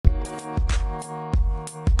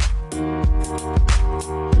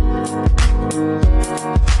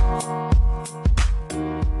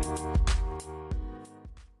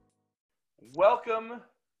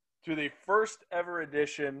to the first ever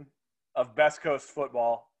edition of Best Coast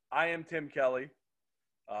Football. I am Tim Kelly.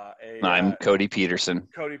 I'm Cody Peterson.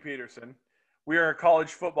 Cody Peterson. We are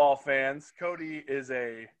college football fans. Cody is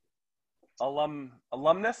a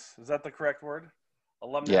alumnus. Is that the correct word?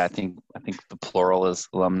 Alumnus? Yeah, I think the plural is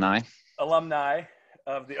alumni. Alumni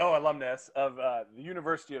of the alumnus of the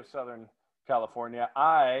University of Southern California.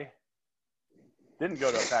 I didn't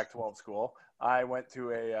go to a Pac-12 school. I went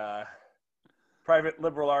to a private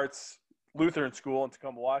liberal arts Lutheran school in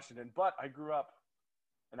Tacoma, Washington, but I grew up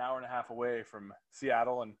an hour and a half away from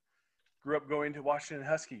Seattle and grew up going to Washington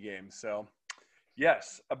Husky games. So,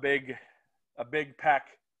 yes, a big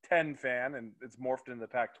Pac-10 fan, and it's morphed into the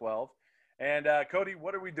Pac-12. And Cody,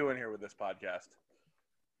 what are we doing here with this podcast?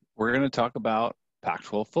 We're going to talk about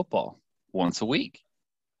Pac-12 football once a week,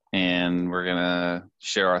 and we're going to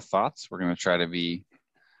share our thoughts. We're going to try to be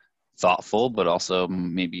thoughtful, but also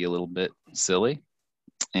maybe a little bit silly.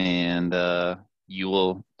 And you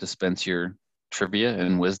will dispense your trivia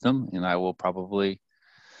and wisdom, and I will probably,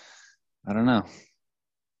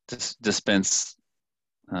 dispense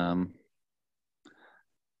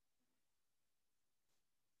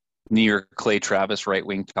New York Clay Travis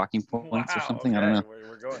right-wing talking points or something. Okay. I don't know.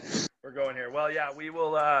 We're going here. Well, yeah, we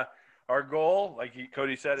will. Our goal, like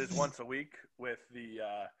Cody said, is once a week with the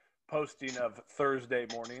posting of Thursday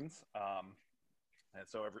mornings. And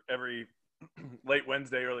so every late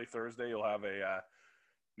Wednesday, early Thursday, you'll have a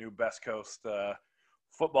new Best Coast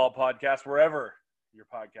football podcast wherever your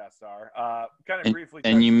podcasts are. Briefly.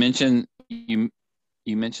 And you mentioned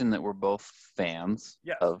that we're both fans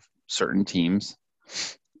Yes. of certain teams.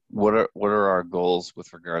 What are our goals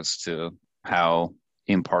with regards to how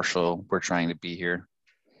impartial we're trying to be here?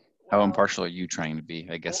 How impartial are you trying to be?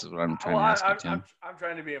 I guess is what I'm trying to ask you, Tim. I'm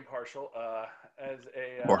trying to be impartial.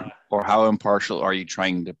 Or how impartial are you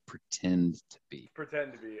trying to pretend to be?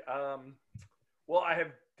 Well, I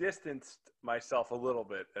have distanced myself a little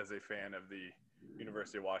bit as a fan of the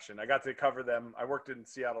University of Washington. I got to cover them. I worked in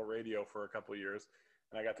Seattle radio for a couple of years,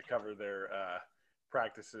 and I got to cover their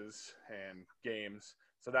practices and games.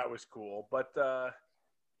 So that was cool. But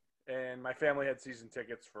and my family had season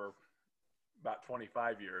tickets for about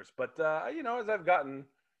 25 years. But as I've gotten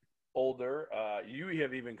older, you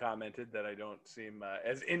have even commented that I don't seem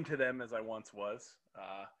as into them as I once was,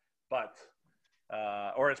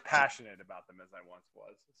 or as passionate about them as I once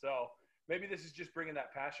was. So maybe this is just bringing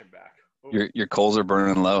that passion back. Ooh. Your coals are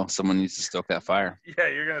burning low. Someone needs to stoke that fire. Yeah,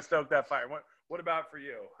 you're gonna stoke that fire. What about for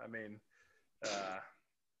you? I mean,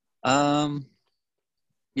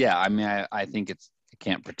 yeah. I mean, I think I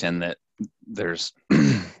can't pretend that there's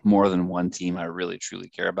more than one team I really truly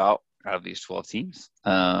care about out of these 12 teams.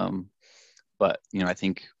 But I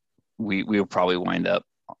think we'll probably wind up,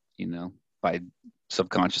 by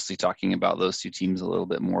subconsciously talking about those two teams a little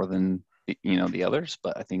bit more than the others.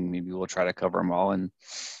 But I think maybe we'll try to cover them all and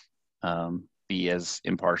be as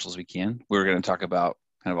impartial as we can. We're going to talk about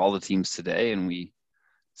kind of all the teams today, and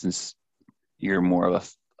since you're more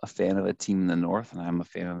of a fan of a team in the North and I'm a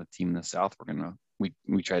fan of a team in the South,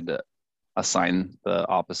 we tried to assign the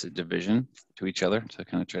opposite division to each other to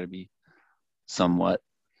kind of try to be somewhat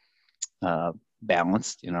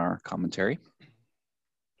balanced in our commentary.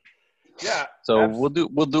 Yeah. So absolutely.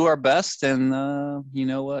 we'll do our best, and you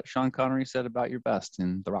know what Sean Connery said about your best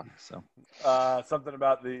in The Rock. So something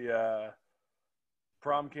about the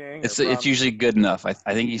prom king. It's usually good enough. I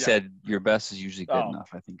think he said your best is usually good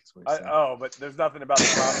enough. I think is what he said. But there's nothing about the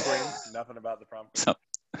prom queen. Nothing about the prom queen. So,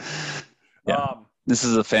 yeah. This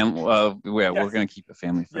is a family. We're going to keep it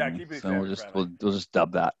family friendly. Yeah, keep it so family friendly. We'll just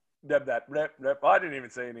dub that. Rep. I didn't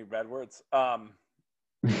even say any bad words.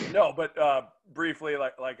 No, but briefly,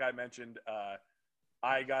 like I mentioned,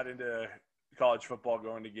 I got into college football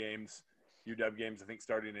going to games, UW games. I think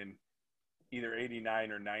starting in either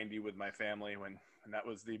 '89 or '90 with my family and that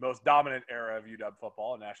was the most dominant era of UW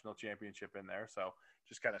football, a national championship in there. So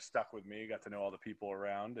just kind of stuck with me. Got to know all the people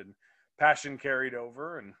around, and passion carried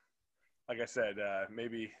over. And like I said,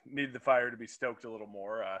 maybe needed the fire to be stoked a little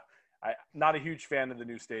more. I'm not a huge fan of the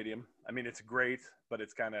new stadium. I mean, it's great, but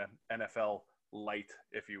it's kind of NFL light,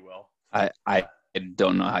 if you will. I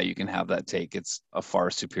don't know how you can have that take. It's a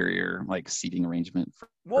far superior seating arriment.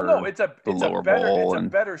 It's a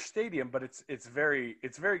better stadium, but it's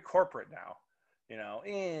very corporate now.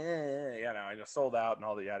 I just sold out and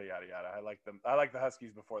all the yada yada yada. I like the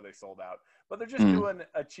Huskies before they sold out, but they're just doing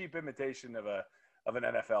a cheap imitation of an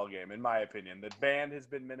NFL game, in my opinion. The band has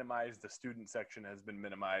been minimized, the student section has been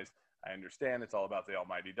minimized. I understand it's all about the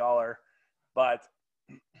almighty dollar, but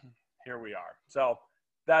here we are. So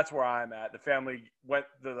that's where I'm at. The family went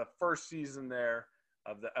to the first season there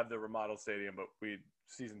of the remodeled stadium, but we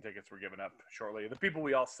season tickets were given up shortly. The people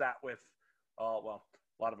we all sat with, well,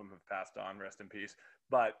 a lot of them have passed on, rest in peace.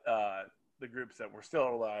 But the groups that were still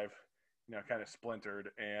alive, kind of splintered,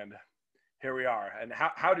 and here we are. And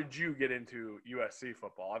how did you get into USC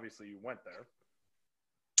football? Obviously, you went there.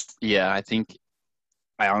 Yeah,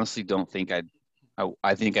 I honestly don't think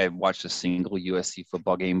I think I watched a single USC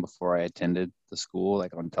football game before I attended the school,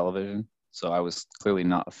 like on television. So I was clearly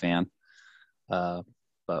not a fan.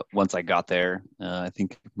 But once I got there, I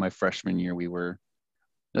think my freshman year we were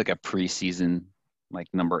like a preseason, like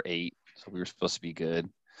number 8, so we were supposed to be good.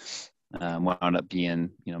 Wound up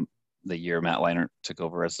being, the year Matt Leinart took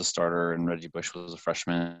over as the starter and Reggie Bush was a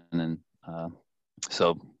freshman, and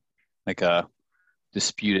so like a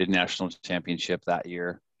disputed national championship that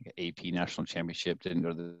year, like AP national championship. Didn't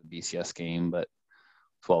go to the BCS game, but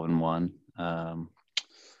 12-1,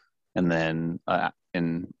 and then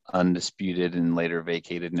an undisputed and later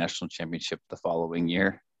vacated national championship the following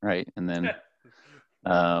year, right? And then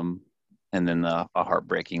a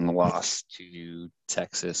heartbreaking loss to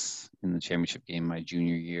Texas in the championship game my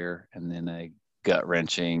junior year, and then a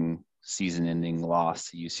gut-wrenching season-ending loss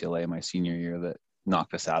to UCLA my senior year that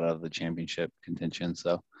knocked us out of the championship contention.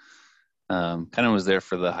 So kind of was there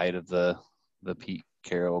for the height of the Pete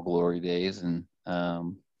Carroll glory days, and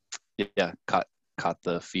caught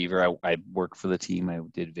the fever. I worked for the team. I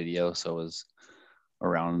did video, so I was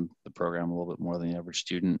around the program a little bit more than the average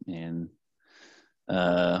student, and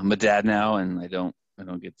I'm a dad now, and I don't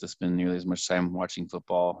get to spend nearly as much time watching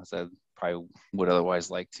football as I probably would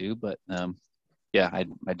otherwise like to. But I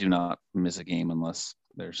do not miss a game unless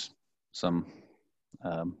there's some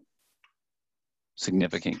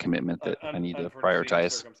significant commitment that I need to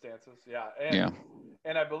prioritize. Circumstances, yeah.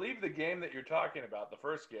 And I believe the game that you're talking about, the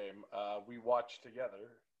first game, we watched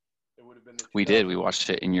together. It would have been we did. We watched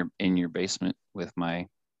it in your basement with my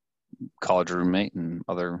college roommate and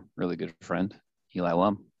other really good friend, Eli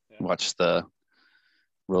Lum. Yeah. Watched the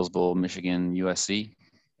Rose Bowl, Michigan, USC.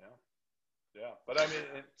 Yeah. But I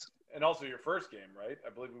mean, and also your first game, right? I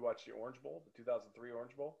believe we watched the Orange Bowl, the 2003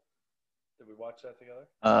 Orange Bowl. Did we watch that together?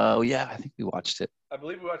 Oh yeah, I think we watched it. I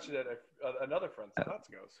believe we watched it at another friend's house.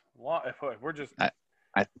 We're just.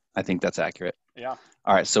 I think that's accurate. Yeah.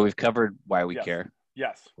 All right, so we've covered why we care.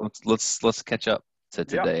 Yes. Let's catch up to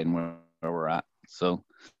today and where we're at. So,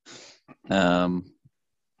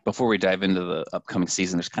 before we dive into the upcoming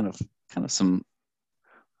season, there's kind of some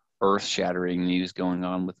earth-shattering news going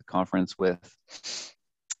on with the conference with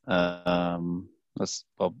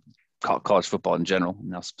college football in general.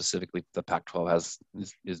 Now, specifically, the Pac-12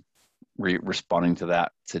 is responding to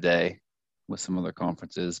that today with some other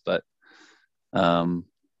conferences, but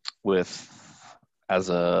as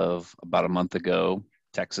of about a month ago,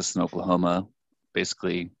 Texas and Oklahoma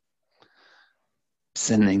basically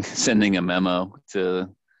sending a memo to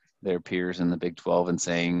their peers in the Big 12 and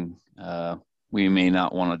saying, we may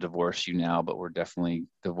not want to divorce you now, but we're definitely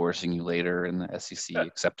divorcing you later, and the SEC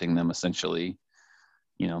accepting them essentially,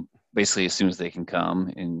 basically as soon as they can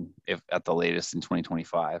come, if at the latest in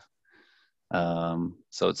 2025.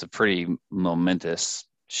 So it's a pretty momentous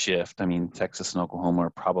shift. I mean, Texas and Oklahoma are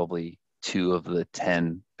probably 2 of the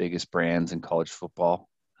 10 biggest brands in college football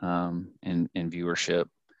in viewership,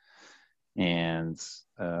 and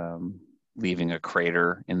leaving a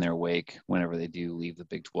crater in their wake whenever they do leave the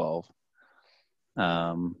Big 12.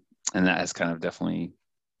 And that has kind of definitely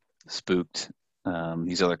spooked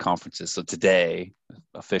these other conferences. So today,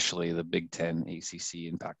 officially, the Big 10, ACC,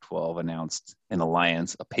 and Pac-12 announced an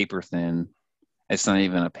alliance, a paper-thin. It's not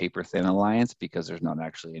even a paper-thin alliance because there's not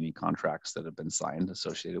actually any contracts that have been signed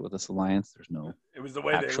associated with this alliance. There's no. It was the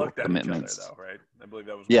way they looked at commitments. Each other, though, right? I believe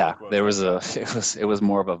that was. There was it was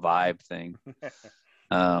more of a vibe thing.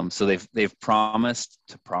 So they've promised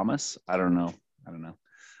to promise. I don't know,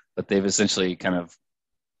 but they've essentially kind of.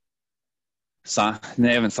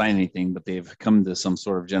 They haven't signed anything, but they've come to some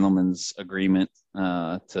sort of gentleman's agreement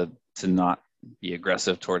to not be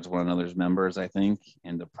aggressive towards one another's members, I think,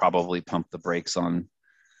 and to probably pump the brakes on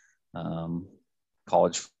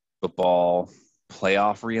college football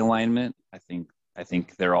playoff realignment. I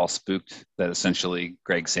think they're all spooked that essentially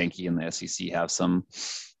Greg Sankey and the SEC have some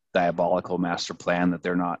diabolical master plan that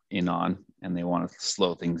they're not in on, and they want to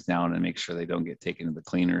slow things down and make sure they don't get taken to the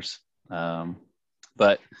cleaners.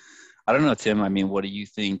 But I don't know, Tim. I mean, what do you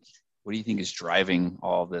think? What do you think is driving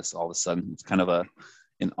all this all of a sudden? It's kind of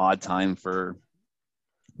an odd time for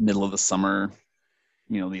middle of the summer.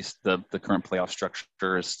 The current playoff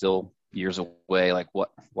structure is still years away. Like,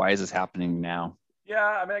 why is this happening now? Yeah,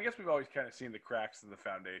 I mean, I guess we've always kind of seen the cracks in the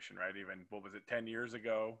foundation, right? Even, 10 years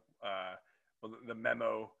ago? The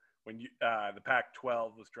memo when the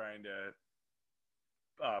Pac-12 was trying to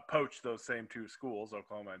poach those same two schools,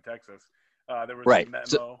 Oklahoma and Texas. There was Right. a memo.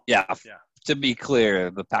 So, to be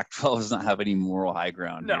clear, the Pac-12 does not have any moral high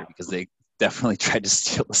ground here because they definitely tried to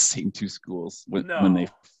steal the same two schools when they,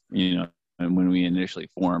 and when we initially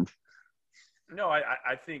formed. No,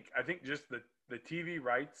 I think just the TV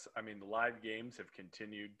rights. I mean, the live games have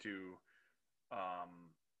continued to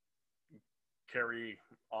carry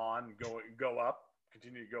on, go up,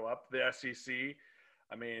 continue to go up. The SEC.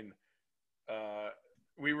 I mean,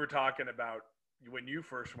 we were talking about when you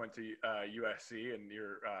first went to USC in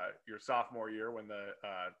your sophomore year when the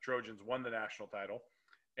Trojans won the national title,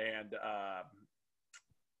 and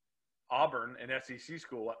Auburn, an SEC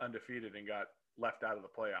school, undefeated and got left out of the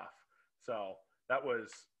playoff. So that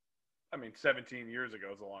was, 17 years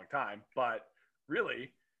ago is a long time, but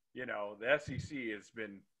really, the SEC has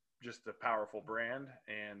been just a powerful brand,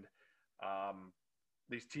 and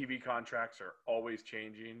these TV contracts are always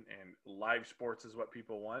changing, and live sports is what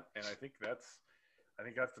people want, and I think that's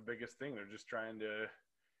the biggest thing. They're just trying to,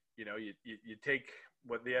 you take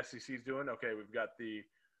what the SEC is doing. Okay, we've got the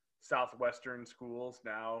Southwestern schools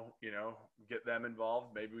now, get them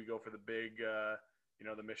involved. Maybe we go for the big, the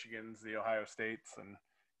Michigans, the Ohio States, and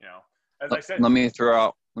as I said, let me throw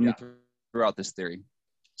out this theory.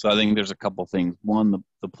 So I think there's a couple things. One,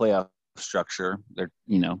 the playoff structure. They're,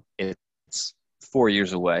 it's 4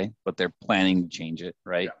 years away, but they're planning to change it,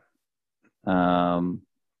 right? Yeah.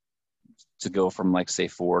 To go from say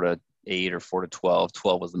 4 to 8 or 4 to 12.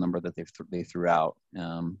 12 was the number that they threw out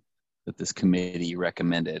that this committee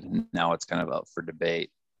recommended, and now it's kind of up for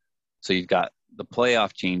debate. So you've got the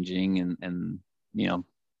playoff changing, and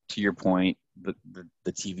to your point,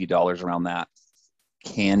 the TV dollars around that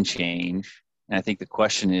can change. And I think the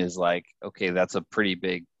question is okay, that's a pretty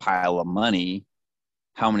big pile of money.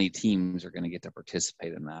 How many teams are going to get to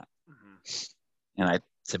participate in that? Mm-hmm. And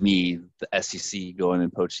to me, the SEC going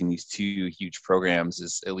and poaching these two huge programs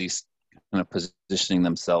is at least kind of positioning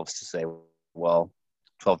themselves to say, well,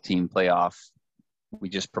 12-team playoff, we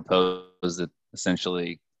just propose that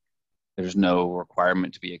essentially there's no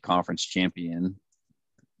requirement to be a conference champion.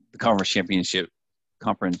 The conference champions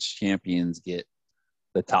get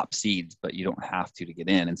the top seeds, but you don't have to get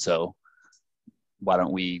in. And so why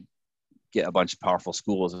don't we get a bunch of powerful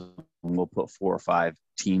schools and we'll put 4 or 5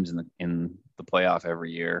 teams in the playoff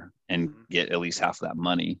every year and get at least half of that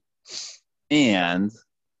money.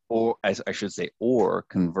 Or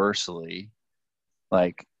conversely,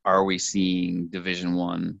 are we seeing Division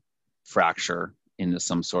I fracture into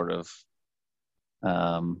some sort of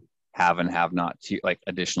have and have not tier,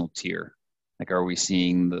 additional tier? Are we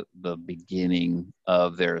seeing the beginning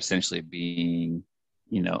of there essentially being,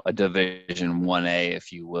 a Division 1A,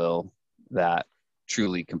 if you will, that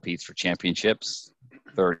truly competes for championships,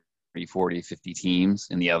 30, 40, 50 teams,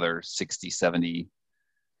 and the other 60, 70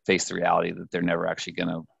 face the reality that they're never actually going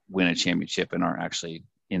to win a championship and aren't actually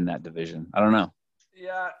in that division? I don't know.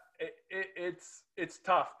 Yeah, it's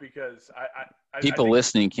tough because I think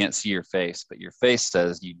listening can't see your face, but your face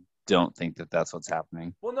says you don't think that that's what's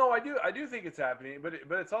happening. Well, no, I do think it's happening,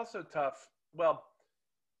 but it's also tough. Well,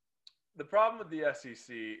 the problem with the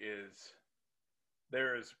SEC is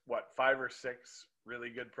there's 5 or 6 really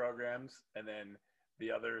good programs, and then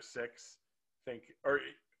the other 6 or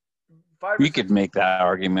 5. You could make that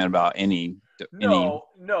argument about any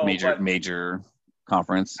major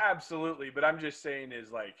conference. Absolutely, but I'm just saying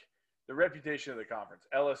is the reputation of the conference.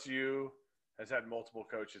 LSU has had multiple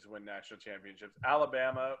coaches win national championships.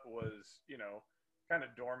 Alabama was, kind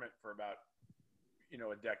of dormant for about,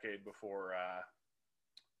 a decade before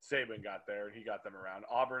Saban got there, and he got them around.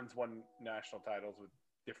 Auburn's won national titles with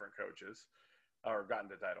different coaches, or gotten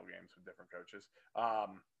to title games with different coaches.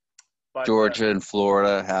 But Georgia and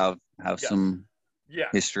Florida have some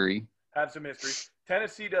history. Have some history.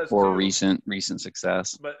 Tennessee does or too. recent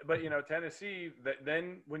success. But Tennessee.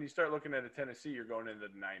 Then when you start looking at a Tennessee, you're going into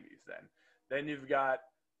the '90s. Then you've got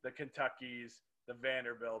the Kentuckys, the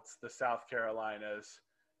Vanderbilts, the South Carolinas,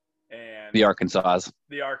 and the Arkansas.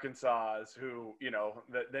 Who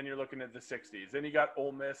then you're looking at the '60s. Then you got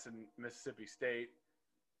Ole Miss and Mississippi State.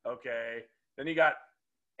 Okay. Then you got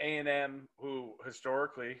A&M, who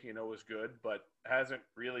historically, was good, but hasn't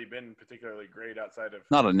really been particularly great outside of.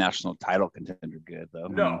 Not a national title contender, good though.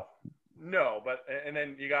 No, but and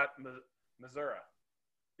then you got Missouri.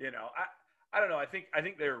 I don't know. I think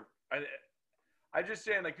they're. I just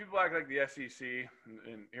saying people act like the SEC,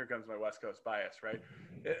 and here comes my West Coast bias, right?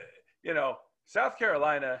 South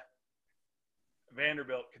Carolina,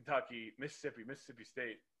 Vanderbilt, Kentucky, Mississippi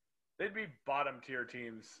State, they'd be bottom tier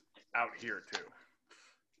teams out here too.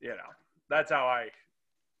 That's how I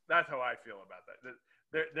feel about that.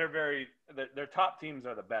 their top teams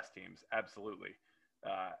are the best teams. Absolutely,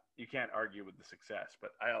 you can't argue with the success.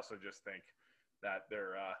 But I also just think that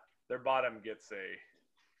their bottom gets a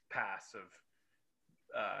pass of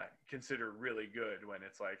considered really good when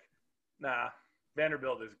it's like, nah,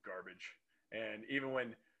 Vanderbilt is garbage. And even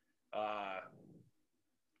when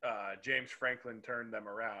James Franklin turned them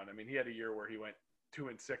around, I mean, he had a year where he went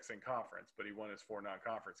 2-6 in conference, but he won his 4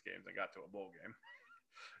 non-conference games and got to a bowl game.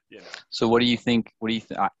 So what do you think?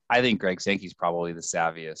 I think Greg Sankey's probably the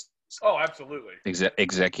savviest. Oh, absolutely.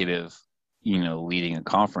 Executive, leading a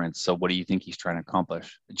conference. So what do you think he's trying to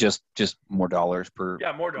accomplish? Just more dollars per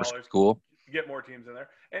more dollars school. Get more teams in there.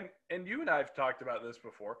 And you and I have talked about this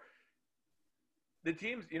before. The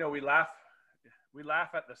teams, we laugh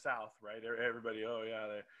at the South, right? Everybody, oh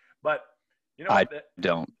yeah, but I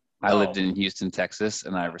don't. I lived in Houston, Texas,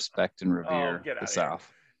 and I respect and revere the South.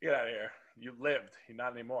 Get out of here. You lived,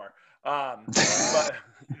 not anymore. But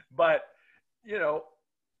the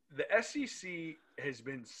SEC has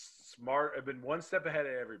been smart. Have been one step ahead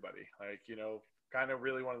of everybody. Like, kind of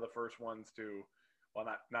really one of the first ones to, well,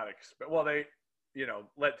 not expand. Well, they,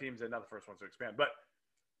 let teams in, not the first ones to expand, but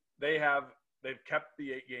they've kept the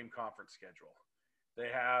 8-game conference schedule. They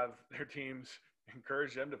have their teams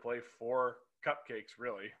encourage them to play 4 cupcakes,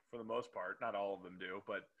 really, for the most part. Not all of them do,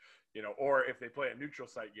 but or if they play a neutral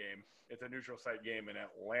site game, it's a neutral site game in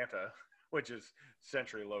Atlanta, which is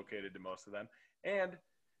centrally located to most of them. And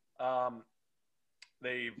I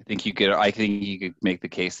think you could make the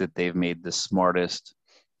case that they've made the smartest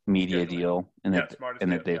media deal, and that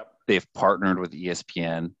they've partnered with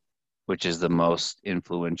ESPN, which is the most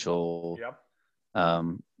influential,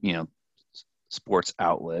 sports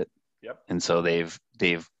outlet. Yep. And so they've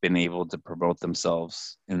been able to promote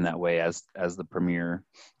themselves in that way as the premier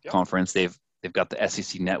conference. They've got the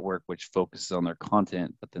SEC network, which focuses on their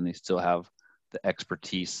content, but then they still have the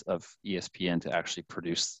expertise of ESPN to actually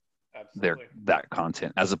produce that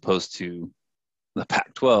content, as opposed to the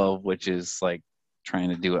Pac-12, which is like trying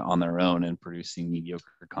to do it on their own and producing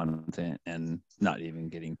mediocre content and not even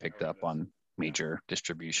getting picked up on major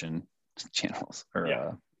distribution channels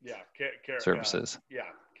or services.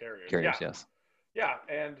 Carriers, yes. Yeah,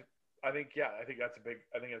 and I think that's a big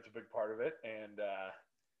part of it, and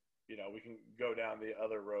we can go down the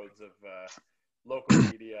other roads of local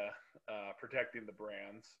media protecting the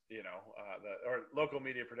brands, or local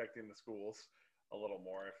media protecting the schools a little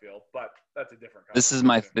more, I feel, but that's a different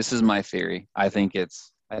conversation. This is my theory. I think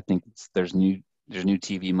there's new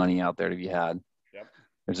TV money out there to be had. Yep.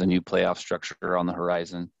 There's a new playoff structure on the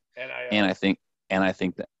horizon. NIL. And I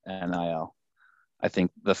think that NIL. I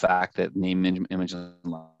think the fact that name, image, and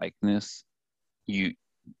likeness,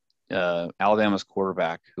 Alabama's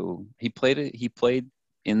quarterback, who he played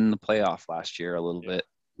in the playoff last year a little bit,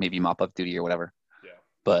 maybe mop-up duty or whatever. Yeah.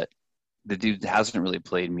 But the dude hasn't really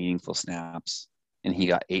played meaningful snaps, and he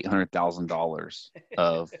got $800,000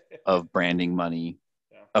 of branding money,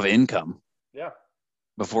 of income. Yeah.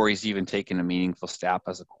 Before he's even taken a meaningful snap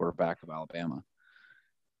as a quarterback of Alabama.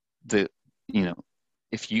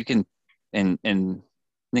 If you can, and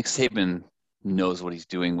Nick Saban knows what he's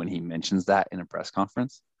doing when he mentions that in a press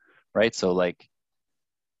conference, right? So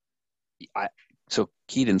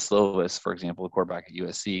Keaton Slovis, for example, the quarterback at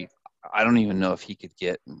USC, I don't even know if he could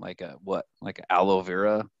get like an aloe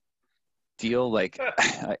vera deal.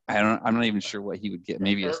 I'm not even sure what he would get.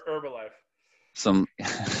 Maybe Herbalife. Him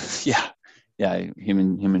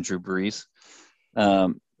and Drew Brees.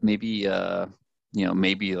 Maybe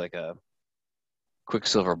like a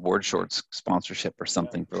Quicksilver board shorts sponsorship or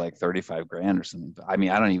something for like $35,000 or something. But I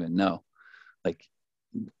mean, I don't even know.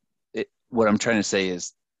 What I'm trying to say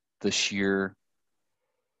is the sheer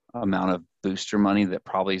amount of booster money that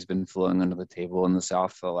probably has been flowing under the table in the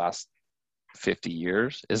South for the last 50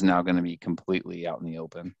 years is now going to be completely out in the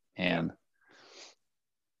open. And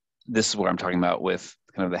this is what I'm talking about with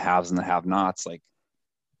kind of the haves and the have-nots, like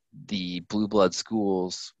the blue blood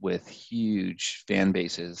schools with huge fan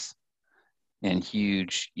bases and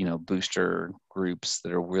huge, booster groups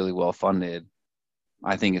that are really well funded.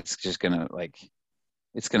 I think it's just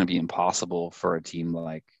it's going to be impossible for a team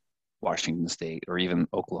like Washington State or even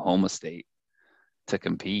Oklahoma State to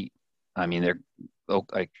compete. I mean,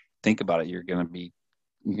 think about it. You're going to be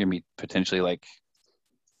potentially like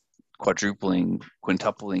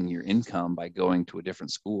quintupling your income by going to a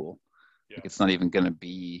different school. Yeah. It's not even going to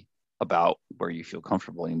be about where you feel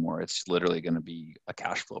comfortable anymore. It's literally going to be a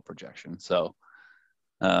cash flow projection. So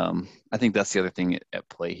I think that's the other thing at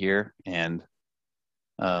play here. And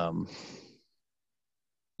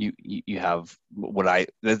you have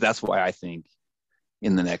that's why I think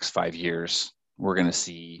in the next 5 years, we're going to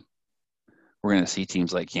see we're going to see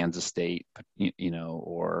teams like Kansas State,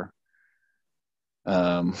 or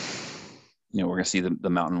we're going to see the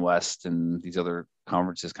Mountain West and these other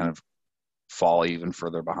conferences kind of fall even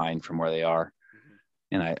further behind from where they are.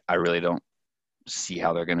 Mm-hmm. And I really don't see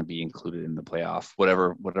how they're going to be included in the playoff.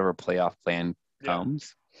 Whatever playoff plan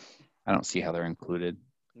comes, I don't see how they're included.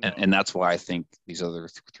 No. And that's why I think these other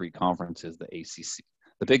three conferences, the ACC,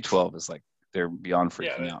 the Big 12 is like, they're beyond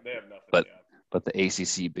freaking out. They have nothing. But the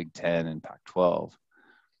ACC, Big 10, and Pac-12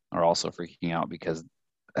 are also freaking out because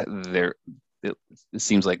it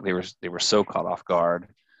seems like they were so caught off guard.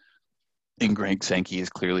 And Greg Sankey is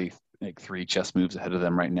clearly like 3 chess moves ahead of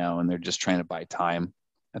them right now, and they're just trying to buy time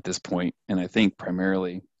at this point. And I think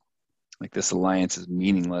primarily, like, this alliance is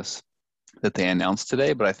meaningless that they announced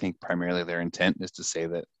today, but I think primarily their intent is to say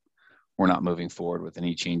that we're not moving forward with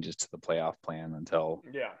any changes to the playoff plan until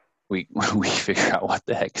we figure out what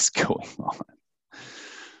the heck is going on.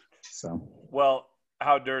 So, well,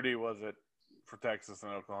 how dirty was it for Texas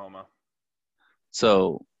and Oklahoma?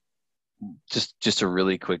 So just to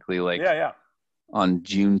really quickly, on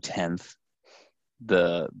June 10th,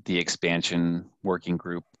 the expansion working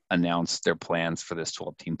group announced their plans for this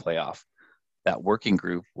 12-team playoff. That working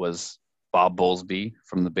group was Bob Bowlesby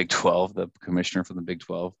from the Big 12, the commissioner from the Big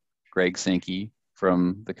 12, Greg Sankey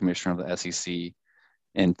from the commissioner of the SEC,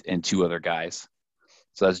 and 2 other guys.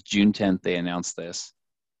 So that's June 10th. They announced this.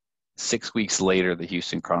 6 weeks later, the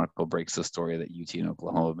Houston Chronicle breaks the story that UT and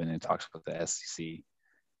Oklahoma have been in talks with the SEC.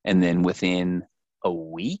 And then within a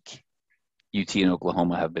week, UT and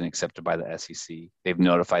Oklahoma have been accepted by the SEC. They've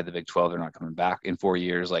notified the Big 12 they're not coming back in 4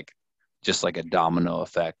 years, just like a domino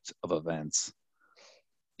effect of events.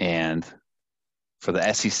 And for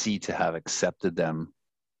the SEC to have accepted them,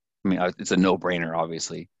 I mean, it's a no-brainer,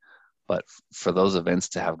 obviously. But for those events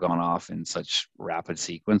to have gone off in such rapid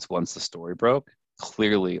sequence once the story broke,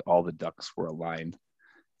 clearly all the ducks were aligned.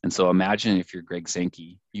 And so imagine if you're Greg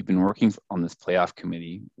Sankey, you've been working on this playoff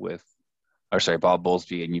committee Bob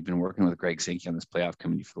Bowlesby, and you've been working with Greg Sankey on this playoff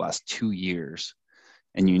committee for the last 2 years.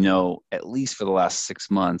 And at least for the last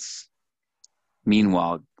 6 months,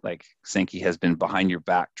 meanwhile, like, Sankey has been behind your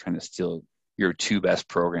back trying to steal your 2 best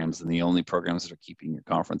programs and the only programs that are keeping your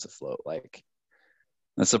conference afloat. Like,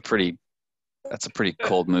 that's a pretty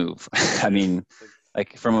cold move. I mean,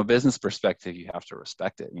 like, from a business perspective, you have to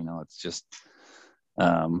respect it. It's just,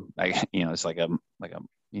 it's like a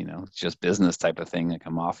it's just business type of thing, like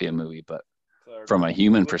a mafia movie. But from a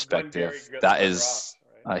human perspective, that is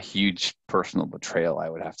a huge personal betrayal, I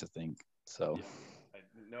would have to think. So,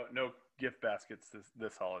 no gift baskets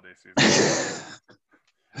this holiday season.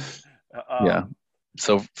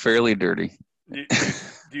 So fairly dirty.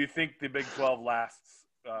 Do you think the Big 12 lasts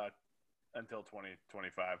until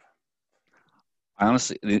 2025?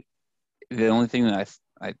 Honestly, the only thing that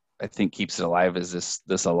I think keeps it alive is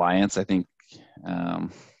this alliance. I think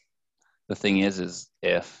the thing is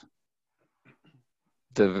if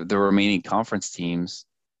the remaining conference teams,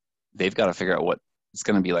 they've got to figure out what it's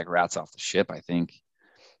going to be like rats off the ship, I think.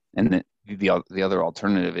 And then the other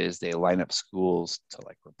alternative is they line up schools to,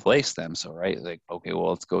 like, replace them. So, right, like, okay, well,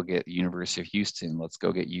 let's go get University of Houston. Let's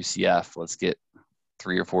go get UCF. Let's get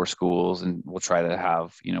 3 or 4 schools, and we'll try to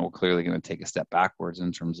have, we're clearly going to take a step backwards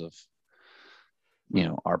in terms of,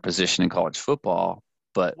 our position in college football.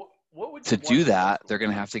 But to do that, they're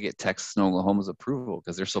going to have to get Texas and Oklahoma's approval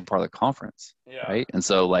because they're still part of the conference, right? And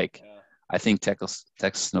so, I think Texas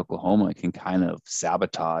and Oklahoma can kind of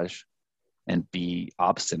sabotage and be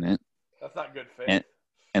obstinate. That's not good faith.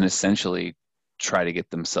 And essentially try to get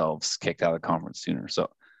themselves kicked out of the conference sooner. So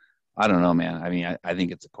I don't know, man. I mean, I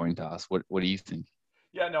think it's a coin toss. What do you think?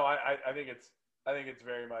 Yeah, no, I think it's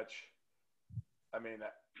very much. I mean,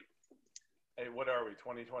 hey, what are we?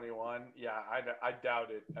 2021? Yeah, I doubt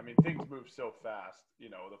it. I mean, things move so fast. The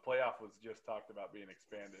playoff was just talked about being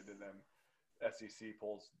expanded, and then SEC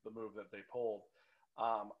pulls the move that they pulled.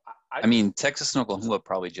 I mean, Texas and Oklahoma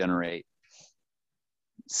probably generate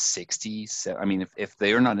 60. I mean, if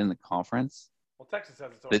they are not in the conference, well, Texas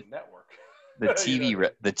has its own network. The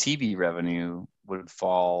TV revenue would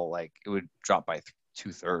fall, like, it would drop by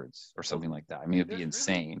 2/3 or something like that. I mean, it'd be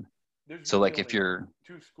insane. So, like, if you're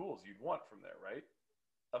 2 schools you'd want from there, right?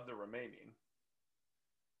 Of the remaining,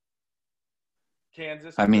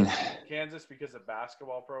 Kansas. Kansas because of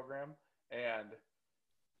basketball program, and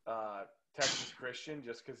Texas Christian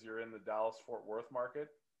just because you're in the Dallas-Fort Worth market.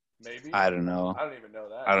 Maybe. I don't know. I don't even know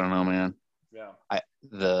that. I don't know, man. Yeah.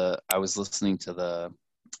 I was listening to the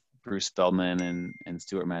Bruce Feldman and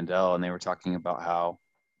Stuart Mandel, and they were talking about how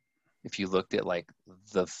if you looked at, like,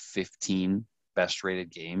 the 15 best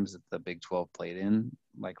rated games that the Big 12 played in,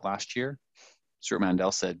 like, last year, Stuart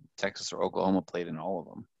Mandel said Texas or Oklahoma played in all of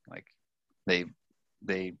them. Like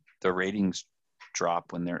the ratings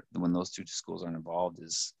drop when those two schools aren't involved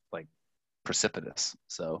is like precipitous.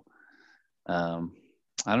 So I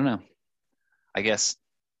don't know. I guess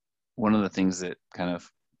one of the things that kind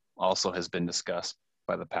of also has been discussed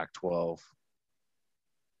by the Pac-12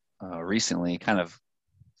 recently, kind of,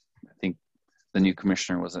 I think the new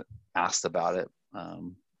commissioner wasn't asked about it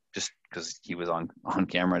just because he was on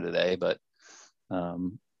camera today, but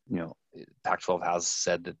Pac-12 has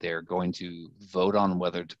said that they're going to vote on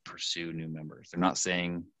whether to pursue new members. They're not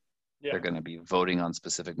saying they're going to be voting on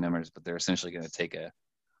specific members, but they're essentially going to take a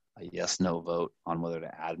yes/no vote on whether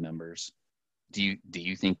to add members. Do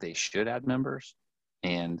you think they should add members?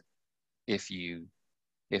 And if you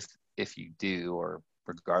do, or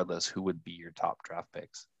regardless, who would be your top draft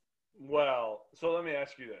picks? Well, so let me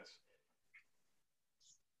ask you this.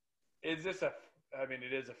 It is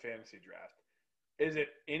a fantasy draft. Is it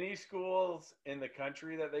any schools in the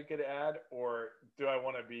country that they could add, or do I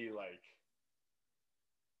want to be like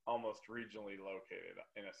almost regionally located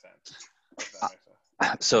in a sense? If that makes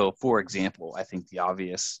sense. So, for example, I think the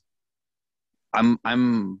obvious.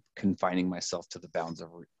 I'm confining myself to the bounds of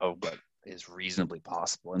what is reasonably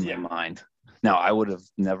possible in my mind. Now, I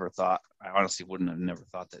honestly wouldn't have never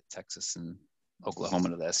thought that Texas and Oklahoma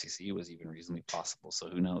to the SEC was even reasonably possible. So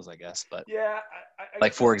who knows, I guess. But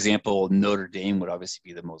for example, Notre Dame would obviously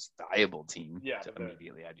be the most valuable team to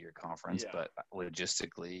immediately add to your conference. Yeah. But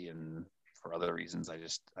logistically and for other reasons, I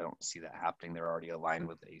don't see that happening. They're already aligned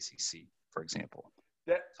with the ACC, for example.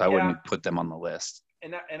 So I wouldn't put them on the list.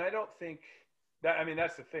 And I don't think that,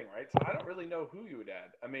 that's the thing, right? So I don't really know who you would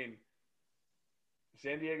add.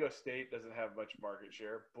 San Diego State doesn't have much market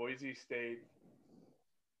share. Boise State,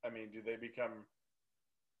 do they become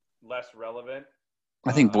less relevant?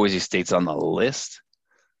 I think Boise State's on the list.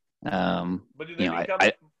 But do they become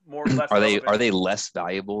more less relevant? Are they less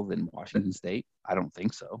valuable than Washington State? I don't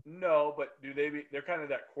think so. No, but they're kind of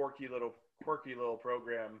that quirky little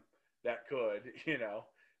program that could,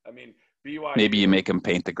 BYU. Maybe you make them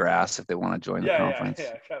paint the grass if they want to join the conference.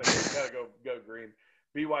 Yeah, gotta go green.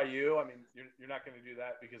 BYU, you're not going to do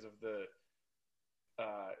that because of the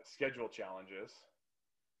schedule challenges.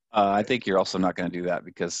 I think you're also not going to do that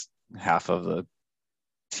because half of the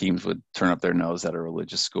teams would turn up their nose at a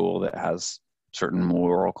religious school that has certain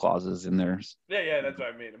moral clauses in there. Yeah, that's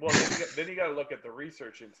what I mean. Well, then you got to look at the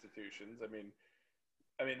research institutions. Then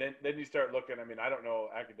you start looking. I don't know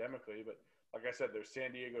academically, but like I said, there's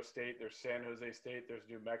San Diego State, there's San Jose State, there's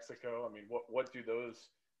New Mexico. What do those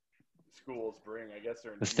schools bring? I guess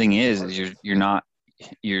they're. The thing is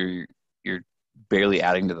you're barely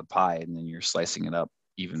adding to the pie, and then you're slicing it up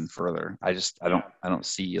even further. I don't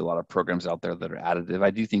see a lot of programs out there that are additive.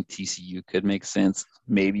 I do think TCU could make sense.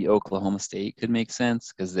 Maybe Oklahoma State could make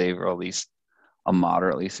sense because they're at least a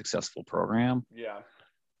moderately successful program. Yeah.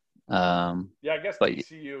 I guess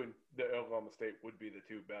TCU and the Oklahoma State would be the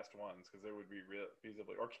two best ones because they would be real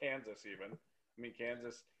feasibly, or Kansas even.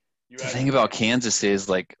 Kansas. The thing about Kansas is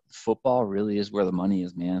football really is where the money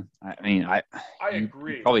is, man. I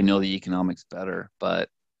agree. You probably know the economics better, but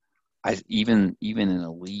even an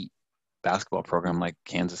elite basketball program like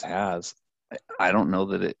Kansas has, I don't know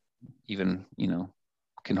that it even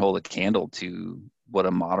can hold a candle to what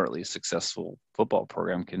a moderately successful football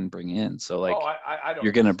program can bring in. So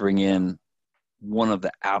you're going to bring in one of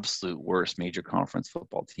the absolute worst major conference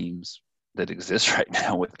football teams that exists right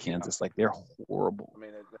now with Kansas. They're horrible.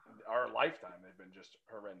 Our lifetime they've been just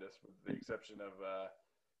horrendous, with the exception of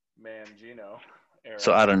Mangino era.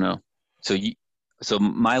 So I don't know. So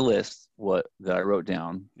my list, that I wrote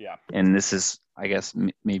down, and this is, I guess,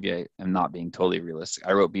 maybe I am not being totally realistic.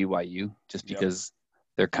 I wrote BYU just because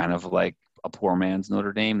they're kind of like a poor man's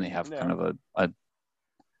Notre Dame. They have kind of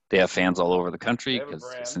they have fans all over the country because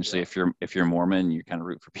essentially if you're Mormon, you kind of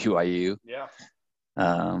root for BYU. Yeah.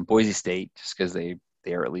 Boise State, just because they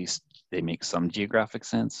are, at least they make some geographic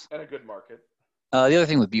sense. And a good market. The other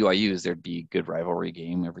thing with BYU is there'd be a good rivalry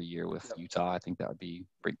game every year with Utah. I think that would be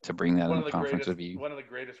to bring that in the conference would be one of the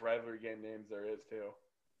greatest rivalry game names there is too.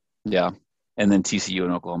 Yeah, and then TCU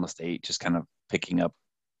and Oklahoma State just kind of picking up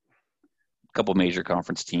a couple major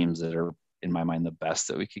conference teams that are, in my mind, the best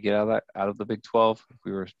that we could get out of the Big 12 if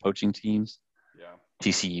we were poaching teams. Yeah,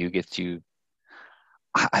 TCU gets you.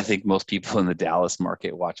 I think most people in the Dallas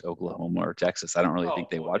market watch Oklahoma or Texas. I don't really think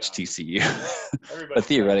they watch TCU. But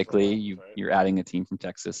theoretically, you're adding a team from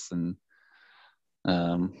Texas, and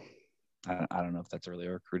I don't know if that's really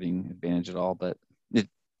a recruiting advantage at all, but it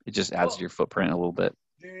just adds to your footprint a little bit.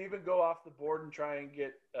 Do you even go off the board and try and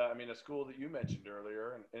get, a school that you mentioned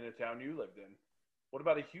earlier in a town you lived in? What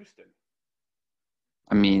about a Houston?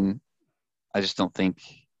 I mean, I just don't think.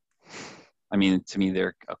 I mean, to me,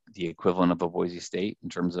 they're the equivalent of a Boise State in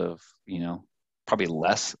terms of, probably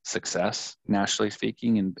less success nationally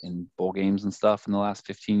speaking in bowl games and stuff in the last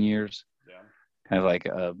 15 years. Yeah. Kind of like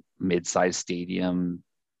a mid-sized stadium.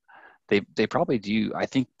 They probably do. I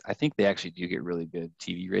think they actually do get really good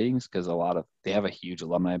TV ratings because they have a huge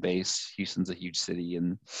alumni base. Houston's a huge city,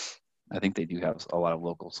 and I think they do have a lot of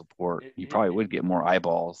local support. You probably would get more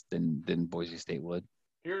eyeballs than Boise State would.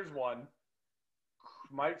 Here's one.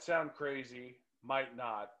 Might sound crazy, might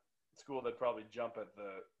not. School that probably jump at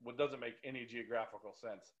what doesn't make any geographical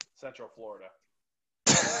sense. Central Florida.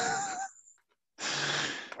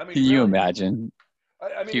 I mean, Can you really, imagine?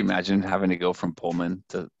 I mean, Can you imagine having to go from Pullman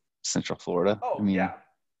to Central Florida? Oh, I mean, yeah.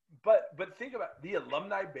 But think about the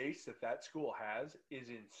alumni base that school has is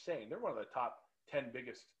insane. They're one of the top 10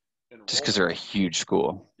 biggest enrollment. Just because they're a huge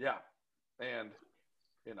school. Yeah. And,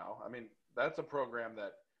 I mean, that's a program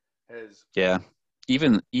that has. Yeah.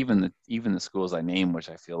 Even the schools I name, which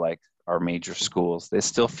I feel like are major schools, they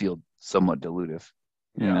still feel somewhat dilutive.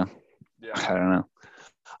 Yeah. I don't know.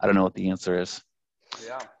 I don't know what the answer is.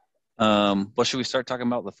 Yeah. Well, should we start talking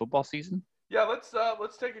about the football season? Yeah, let's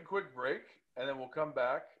take a quick break, and then we'll come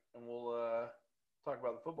back and we'll talk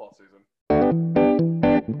about the football season.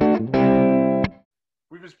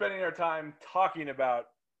 We've been spending our time talking about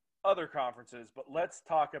other conferences, but let's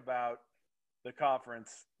talk about the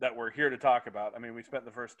conference that we're here to talk about. I mean, we spent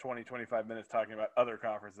the first 20, 25 minutes talking about other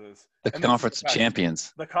conferences. The conference of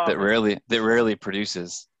champions that rarely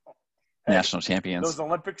produces national champions. Those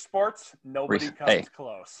Olympic sports, nobody comes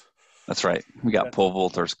close. That's right. We got pole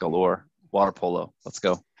vaulters galore. Water polo. Let's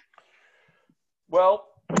go. Well,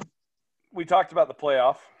 we talked about the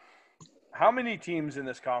playoff. How many teams in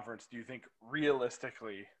this conference do you think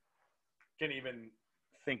realistically can even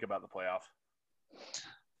think about the playoff?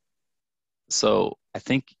 So I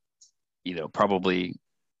think, probably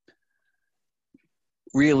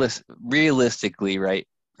realistically, right?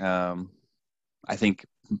 I think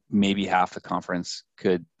maybe half the conference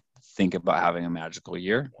could think about having a magical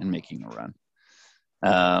year and making a run.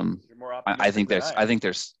 I think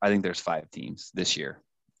there's 5 teams this year,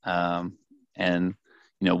 and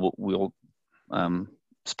we'll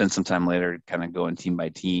spend some time later kind of going team by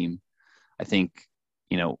team. I think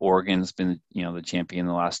Oregon's been the champion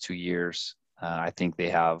the last 2 years. I think they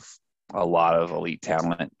have a lot of elite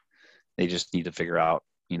talent. They just need to figure out.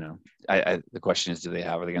 The question is, are they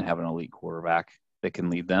going to have an elite quarterback that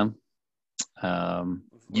can lead them?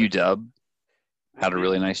 UW had a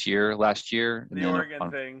really nice year last year. The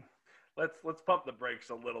Oregon thing. Let's pump the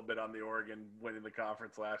brakes a little bit on the Oregon winning the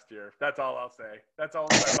conference last year. That's all I'll say. That's all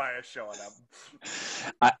my bias showing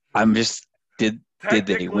up. I'm just did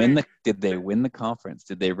they win the conference?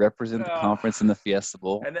 Did they represent the conference in the Fiesta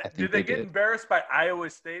Bowl? And did they get embarrassed by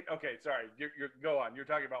Iowa State? Okay, sorry. You're go on. You're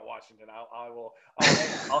talking about Washington.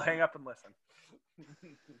 I'll hang up and listen.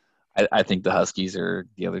 I think the Huskies are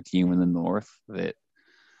the other team in the North that,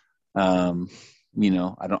 I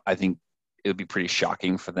think it would be pretty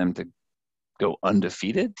shocking for them to go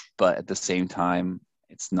undefeated, but at the same time,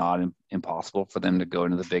 it's not impossible for them to go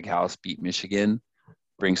into the Big House, beat Michigan,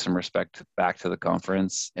 bring some respect back to the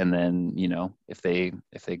conference, and then if they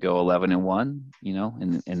go 11-1,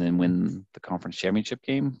 and then win the conference championship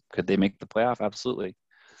game, could they make the playoff? Absolutely.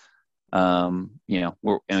 We'll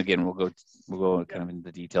go kind of into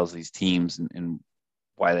the details of these teams and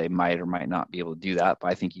why they might or might not be able to do that.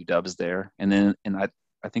 But I think UW's there, and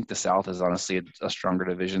I think the South is honestly a stronger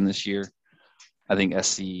division this year. I think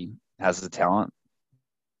SC has the talent.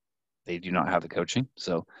 They do not have the coaching,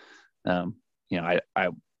 so it'd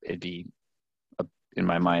be in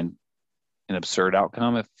my mind an absurd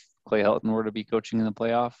outcome if Clay Helton were to be coaching in the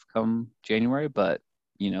playoff come January. But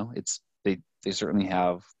they certainly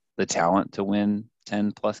have the talent to win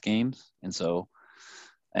 10 plus games.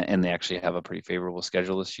 And they actually have a pretty favorable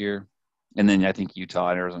schedule this year. And then I think Utah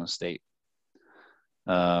and Arizona State.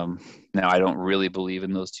 Now I don't really believe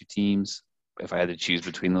in those 2 teams. If I had to choose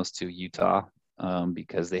between those 2, Utah,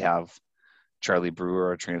 because they have Charlie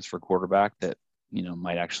Brewer, a transfer quarterback that,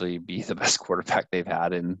 might actually be the best quarterback they've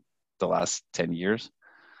had in the last 10 years,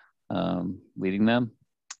 leading them.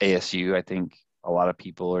 ASU, I think, a lot of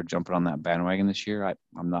people are jumping on that bandwagon this year.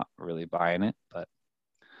 I'm not really buying it, but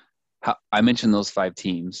I mentioned those 5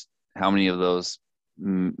 teams. How many of those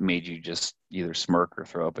made you just either smirk or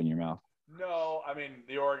throw up in your mouth? No, I mean,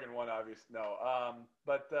 the Oregon one, obviously, no.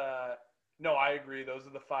 No, I agree. Those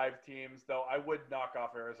are the 5 teams, though I would knock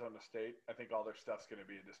off Arizona State. I think all their stuff's going to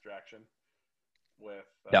be a distraction.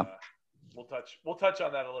 We'll touch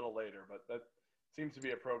on that a little later, but seems to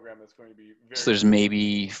be a program that's going to be very. So there's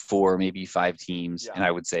maybe 4, maybe 5 teams, Yeah. and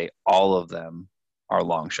I would say all of them are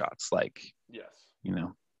long shots. Like, Yes.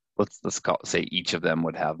 Let's say each of them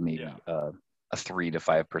would have maybe a 3 to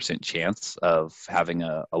 5% chance of having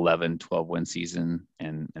a 11, 12 win season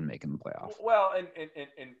and making the playoff. Well,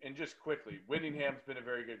 and just quickly, Whittingham's been a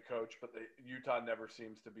very good coach, but Utah never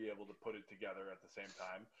seems to be able to put it together at the same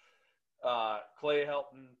time. Clay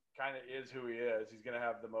Helton kind of is who he is. He's going to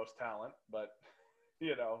have the most talent, but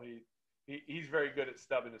he's very good at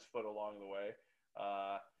stubbing his foot along the way.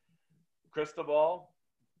 Cristobal,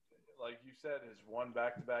 like you said, has won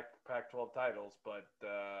back-to-back Pac-12 titles, but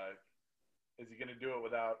is he going to do it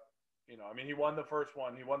without, he won the first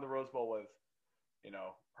one. He won the Rose Bowl with,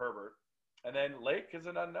 Herbert. And then Lake is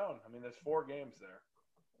an unknown. I mean, there's 4 games there,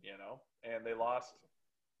 and they lost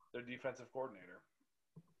their defensive coordinator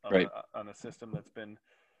on a system that's been,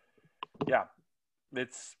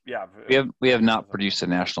 We have not produced a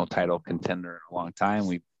national title contender in a long time.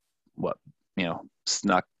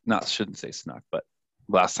 Shouldn't say snuck, but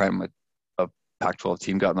last time a Pac-12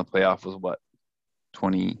 team got in the playoff was what,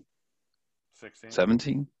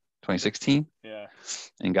 2016? Yeah.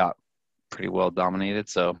 And got pretty well dominated.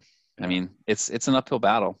 So, I mean, it's an uphill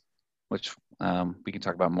battle, which we can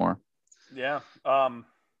talk about more. Yeah.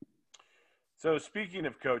 So speaking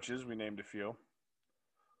of coaches, we named a few.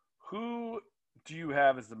 Who do you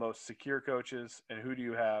have as the most secure coaches, and who do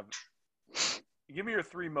you have? Give me your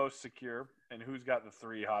 3 most secure, and who's got the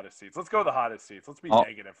 3 hottest seats. Let's go the hottest seats. Let's be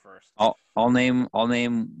negative first. I'll name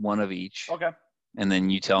one of each. Okay. And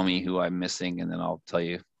then you tell me who I'm missing, and then I'll tell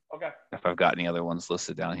you. Okay. If I've got any other ones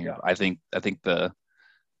listed down here. Yeah. I think the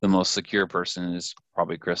most secure person is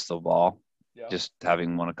probably Cristobal. Yeah. Just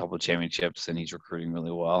having won a couple of championships, and he's recruiting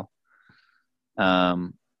really well. I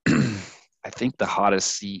think the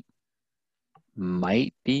hottest seat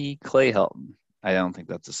might be Clay Helton. I don't think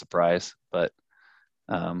that's a surprise, but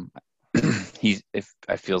I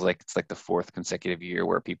feels like it's like the 4th consecutive year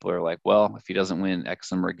where people are like, well, if he doesn't win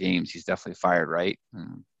X number of games, he's definitely fired, right?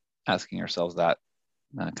 Asking ourselves that,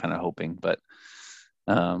 kind of hoping, but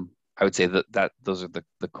I would say that those are the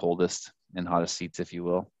coldest and hottest seats, if you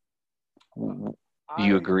will. Do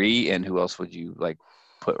you agree? And who else would you like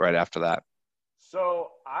put right after that?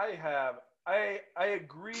 So I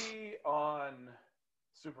agree on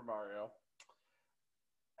Super Mario.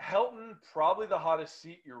 Helton, probably the hottest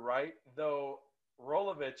seat. You're right, though.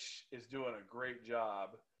 Rolovich is doing a great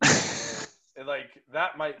job. And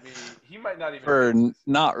that might be. He might not even.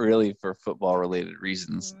 Not really for football-related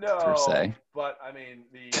reasons, per se. But I mean,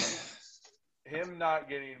 him not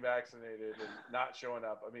getting vaccinated and not showing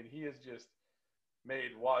up. I mean, he has just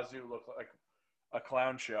made Wazoo look like a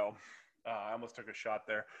clown show. I almost took a shot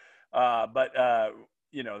there, but the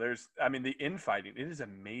infighting. It is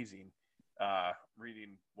amazing.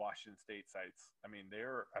 Reading Washington State sites.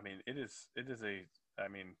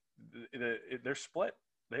 They're split.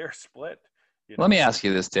 They are split. Let me ask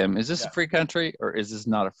you this, Tim. Is this a free country or is this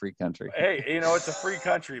not a free country? Hey, it's a free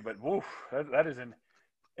country, but woof, that is an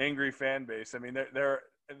angry fan base. I mean, they're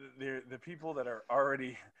the people that are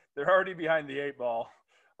already behind the 8 ball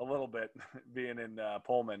a little bit, being in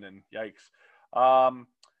Pullman, and yikes.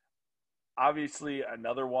 Obviously,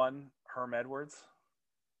 another one, Herm Edwards,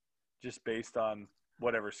 just based on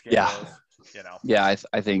whatever scale is, Yeah,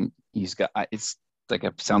 I think he's got. It's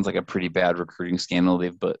sounds like a pretty bad recruiting scandal.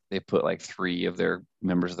 They put like 3 of their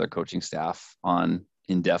members of their coaching staff on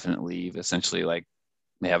indefinite leave. Essentially, like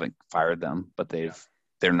they haven't fired them, but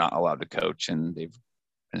they're not allowed to coach, and they've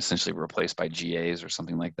been essentially replaced by GAs or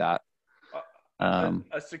something like that. A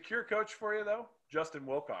secure coach for you though, Justin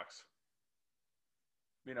Wilcox.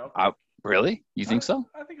 Really? You think so?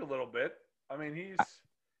 I think a little bit. I mean, he's.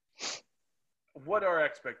 What are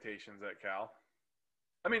expectations at Cal?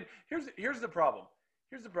 I mean, here's the problem.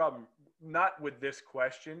 Here's the problem. Not with this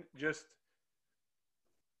question. Just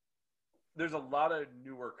there's a lot of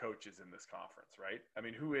newer coaches in this conference, right? I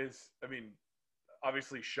mean,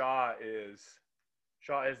 obviously Shaw is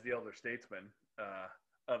the elder statesman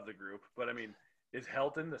of the group, but I mean, is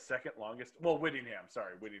Helton the second longest? Well, Whittingham.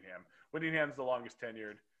 Whittingham's the longest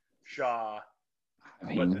tenured. Shaw. I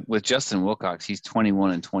mean, with Justin Wilcox, he's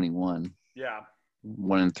 21-21. Yeah.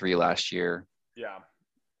 1-3 last year. Yeah.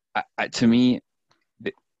 To me,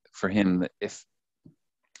 for him, if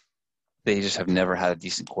they just have never had a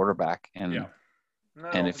decent quarterback, and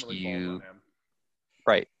if you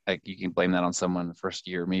right, like you can blame that on someone the first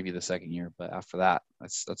year, maybe the second year, but after that,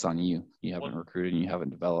 that's on you. You haven't recruited and you haven't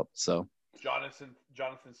developed. So Jonathan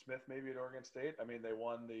Smith maybe at Oregon State. I mean, they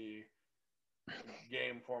won the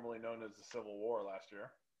game formerly known as the Civil War last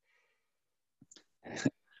year.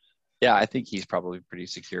 Yeah, I think he's probably pretty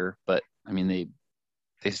secure, but I mean they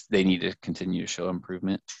need to continue to show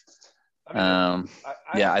improvement. I mean,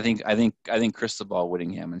 Yeah, I think Cristobal,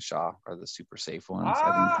 Whittingham, and Shaw are the super safe ones.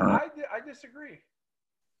 I think I disagree.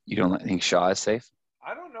 you don't think Shaw is safe.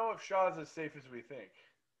 I don't know if Shaw's as safe as we think.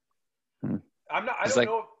 Hmm. I'm not. I It's don't like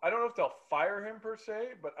know. I don't know if they'll fire him per se,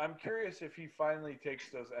 but I'm curious if he finally takes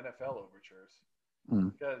those NFL overtures hmm.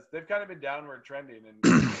 because they've kind of been downward trending, and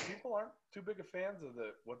people aren't too big of fans of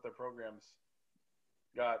what the programs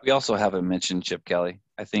got. We also haven't mentioned Chip Kelly.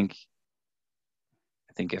 I think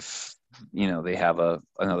if they have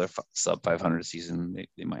another sub 500 season,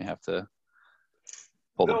 they might have to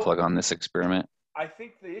pull the plug on this experiment. I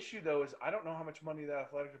think the issue though is I don't know how much money the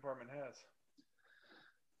athletic department has.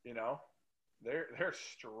 They're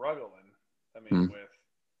struggling. I mean,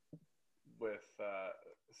 with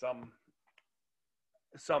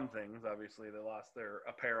some things. Obviously, they lost their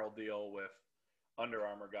apparel deal with Under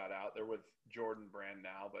Armour. Got out. They're with Jordan Brand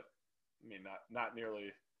now, but I mean, not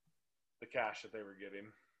nearly the cash that they were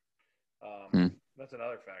getting. That's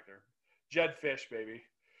another factor. Jed Fish, baby.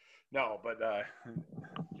 No, but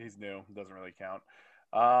he's new. Doesn't really count.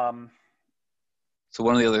 So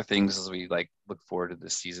one of the other things as we look forward to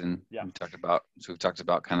this season, we've talked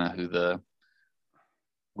about kind of who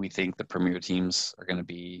we think the premier teams are going to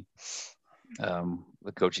be,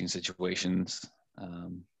 the coaching situations,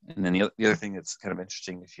 and then the other thing that's kind of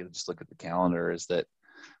interesting if you just look at the calendar is that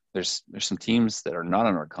there's some teams that are not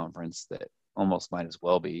in our conference that almost might as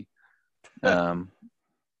well be. There's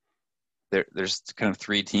kind of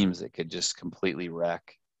three teams that could just completely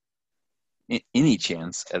wreck any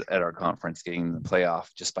chance at our conference getting the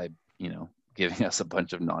playoff just by giving us a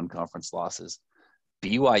bunch of non-conference losses.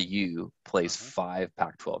 BYU plays 5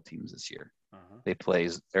 Pac-12 teams this year. They play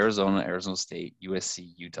Arizona, Arizona State,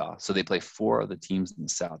 USC, Utah. So they play 4 of the teams in the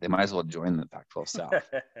South. They might as well join the Pac-12 South.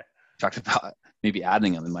 Talked about maybe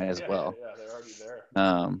adding them. They might as well. Yeah, they're already there.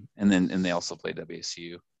 And they also play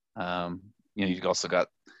WSU. You've also got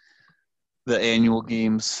the annual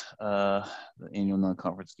games, the annual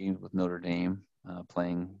non-conference games with Notre Dame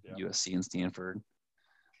playing USC and Stanford.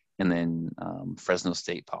 And then Fresno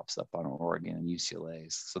State pops up on Oregon and UCLA.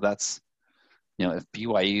 So that's, if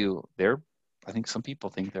BYU, I think some people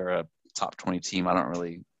think they're a top 20 team. I don't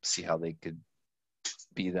really see how they could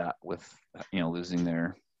be that with, losing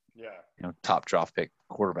their, top draft pick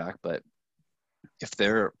quarterback. But if they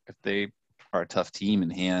are a tough team in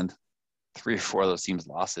hand, 3 or 4 of those teams'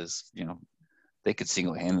 losses, they could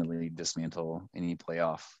single-handedly dismantle any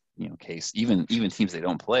playoff, case. Even teams they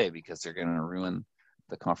don't play because they're going to ruin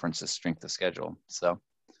the conference's strength of schedule. So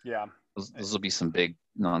yeah, those will be some big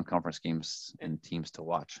non-conference games and teams to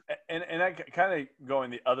watch. And I kind of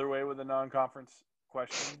going the other way with the non-conference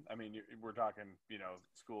question. I mean, we're talking,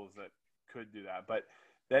 schools that could do that, but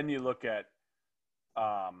then you look at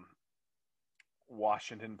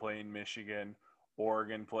Washington playing Michigan,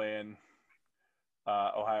 Oregon playing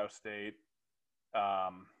Ohio State.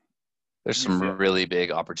 There's some really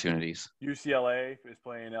big opportunities. UCLA is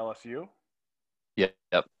playing LSU. Yep.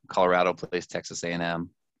 Colorado plays Texas A&M.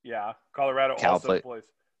 Yeah, Colorado also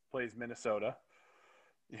plays Minnesota.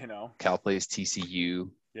 Cal plays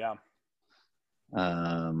TCU. Yeah.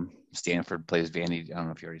 Stanford plays Vandy. I don't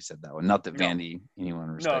know if you already said that one. Not that Vandy, anyone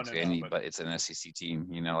respects Vandy, but it's an SEC team.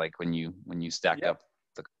 Like when you stack up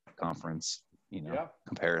the conference,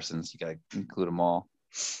 comparisons, you got to include them all.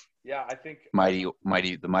 Yeah, I think the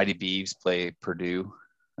Mighty Beavs play Purdue.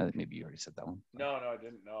 Maybe you already said that one. No, I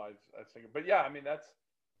didn't. No, I was thinking, but yeah,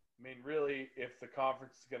 really, if the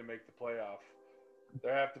conference is going to make the playoff, they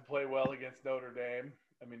have to play well against Notre Dame.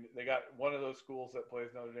 I mean, they got one of those schools that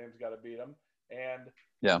plays Notre Dame's got to beat them, and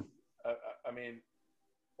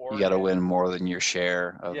Oregon, you got to win more than your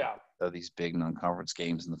share of these big non-conference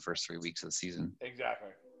games in the first 3 weeks of the season. Exactly,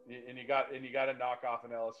 and you got to knock off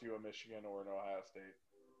an LSU, a Michigan, or an Ohio State.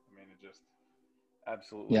 I mean, it just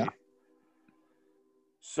absolutely. Yeah.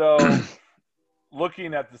 So,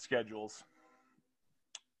 looking at the schedules,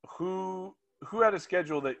 who had a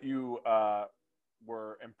schedule that you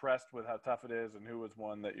were impressed with how tough it is, and who was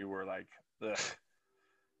one that you were like, ugh,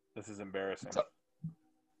 this is embarrassing?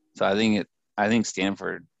 So I think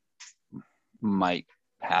Stanford might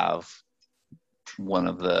have one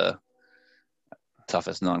of the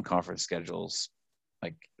toughest non-conference schedules.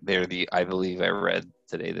 Like I believe I read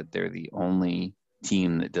today that they're the only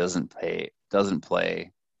team that doesn't play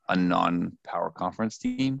a non-power conference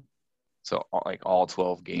team. So all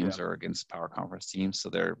 12 games are against power conference teams. So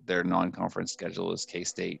their non-conference schedule is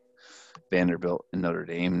K-State, Vanderbilt, and Notre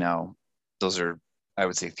Dame. Now, those are, I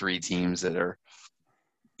would say, 3 teams that are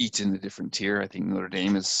each in a different tier. I think Notre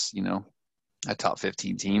Dame is, a top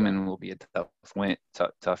 15 team and will be a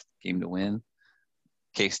tough game to win.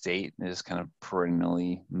 K-State is kind of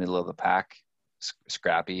perennially middle of the pack,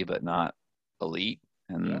 scrappy but not elite,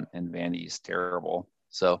 and Vandy's terrible.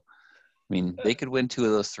 So, I mean, they could win 2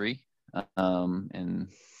 of those 3, but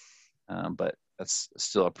that's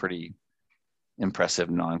still a pretty impressive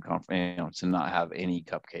non-conference, to not have any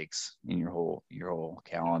cupcakes in your whole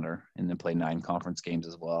calendar, and then play 9 conference games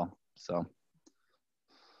as well. So,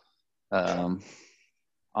 on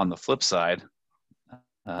the flip side,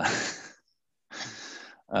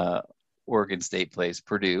 Oregon State plays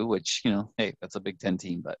Purdue, which, hey, that's a Big Ten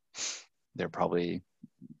team, but they're probably,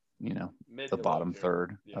 the bottom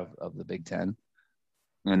third of the Big Ten.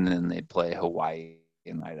 And then they play Hawaii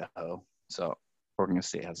and Idaho. So Oregon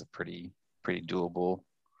State has a pretty doable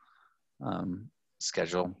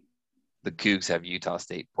schedule. The Cougs have Utah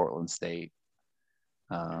State, Portland State.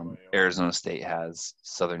 Arizona State has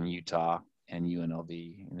Southern Utah and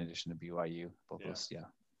UNLV in addition to BYU. Both those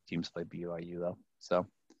teams play BYU though. So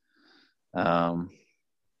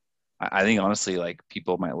I think honestly, like,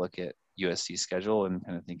 people might look at USC's schedule and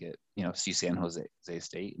kind of think see San Jose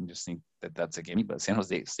State and just think that that's a gimme, but San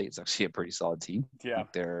Jose State's actually a pretty solid team. Yeah.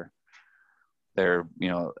 Like they're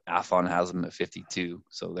Athlon has them at 52,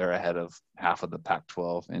 so they're ahead of half of the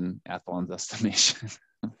Pac-12 in Athlon's estimation.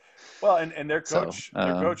 Well, and their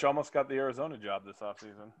coach almost got the Arizona job this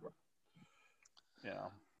offseason.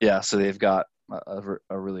 Yeah, so they've got a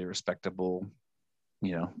really respectable,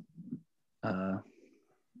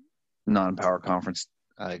 non-power conference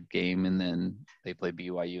game, and then they play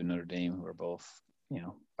BYU and Notre Dame, who are both,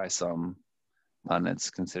 by some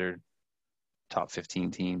pundits considered top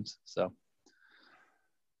 15 teams. So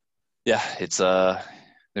yeah, it's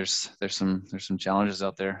there's some challenges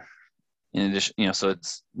out there. In addition, so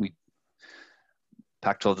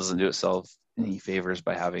Pac-12 doesn't do itself any favors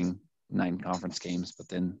by having 9 conference games, but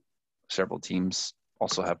then several teams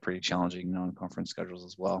also have pretty challenging non-conference schedules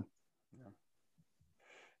as well.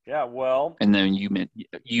 Yeah, well, and then I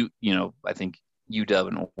think UW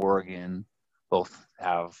and Oregon both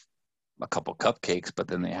have a couple cupcakes, but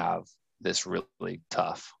then they have this really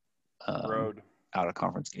tough road out of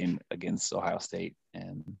conference game against Ohio State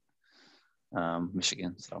and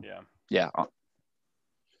Michigan. So it'll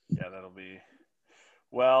be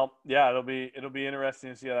interesting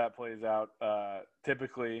to see how that plays out.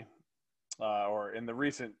 Typically, or in the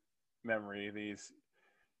recent memory, these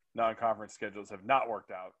non-conference schedules have not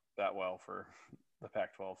worked out that well for the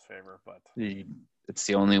Pac-12's favor, but it's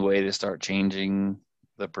the only way to start changing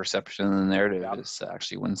the perception and the narrative is to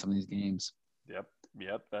actually win some of these games. Yep,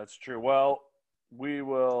 that's true. Well, we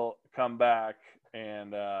will come back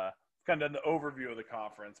and kind of done the overview of the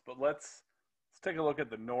conference, but let's take a look at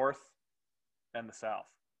the North and the South.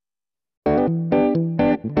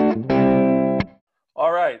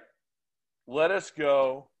 All right, let us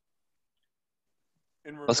go.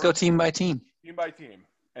 Let's go team by team. Team by team.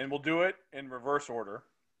 And we'll do it in reverse order.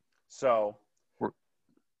 So we're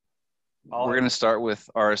going to start with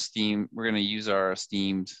we're going to use our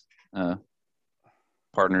esteemed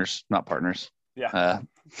partners, not partners. Yeah.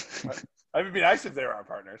 It would be nice if they were our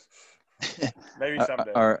partners. Maybe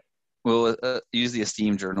someday. We'll use the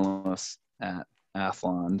esteemed journalists at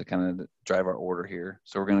Athlon to kind of drive our order here.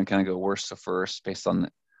 So we're going to kind of go worst to first based on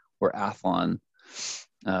where Athlon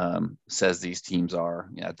says these teams are,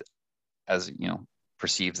 as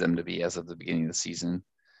perceives them to be as of the beginning of the season,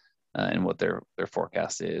 and what their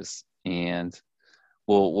forecast is, and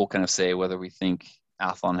we'll kind of say whether we think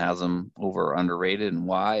Athlon has them over or underrated and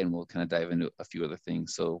why, and we'll kind of dive into a few other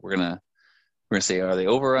things. So we're gonna say, are they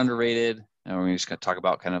over or underrated, and we're just gonna talk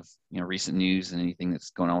about kind of recent news and anything that's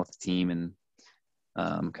going on with the team, and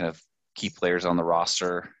kind of key players on the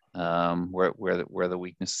roster, where the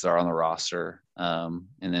weaknesses are on the roster, and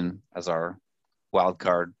then as our wild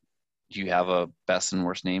card, do you have a best and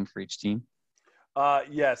worst name for each team?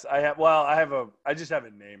 Yes, I have. Well, I just have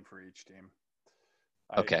a name for each team.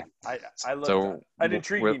 Okay. I looked at an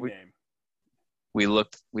intriguing name. We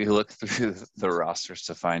looked through the rosters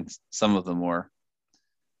to find some of the more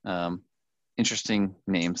interesting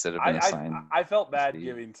names that have been assigned. I felt bad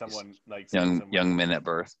giving someone like young men at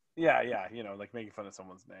birth. Yeah, like making fun of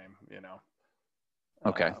someone's name.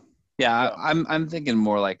 Okay. I'm thinking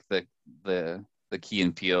more like the Key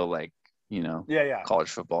and Peele, like college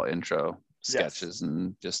football intro sketches,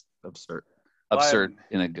 and just absurd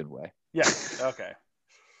in a good way. Yeah. Okay.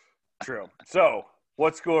 True. So,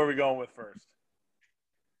 what school are we going with first?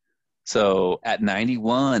 So at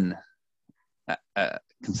 91,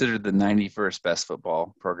 considered the 91st best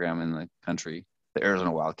football program in the country, the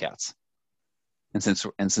Arizona Wildcats. And since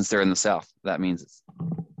they're in the South, that means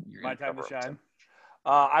you're you're My going to time to cover them, shine. Tim.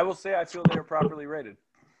 I will say I feel they are properly rated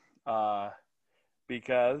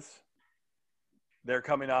because they're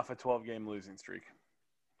coming off a 12-game losing streak.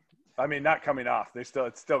 I mean, not coming off. It's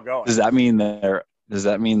still going. Does that mean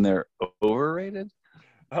they're overrated?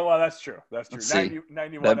 Oh, well, that's true. That's true. Let's see.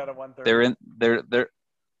 91 out of 130. They're in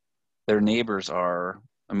their neighbors are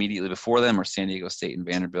immediately before them are San Diego State and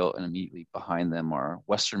Vanderbilt, and immediately behind them are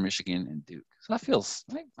Western Michigan and Duke. So that feels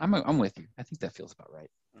I'm with you. I think that feels about right.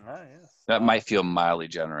 Yes. That might feel mildly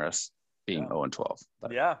generous being Yeah. 0-12.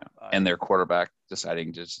 But, Yeah. And their quarterback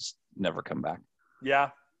deciding to just never come back.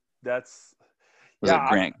 Yeah. Was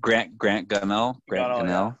it Grant Gunnell?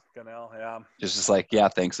 Gunnell, yeah. Just like, yeah,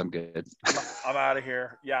 thanks, I'm good. I'm out of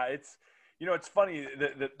here. Yeah, it's funny.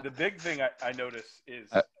 The big thing I notice is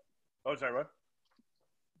sorry, what?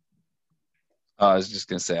 I was just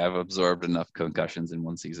gonna say I've absorbed enough concussions in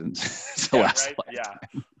one season to last. Right? Yeah.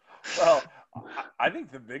 Well, I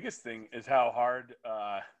think the biggest thing is how hard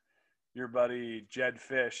your buddy Jed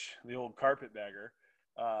Fish, the old carpetbagger,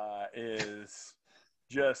 is.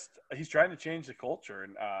 He's trying to change the culture,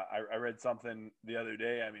 and I read something the other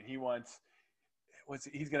day. I mean, he's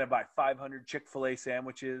going to buy 500 Chick-fil-A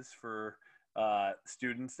sandwiches for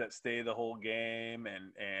students that stay the whole game,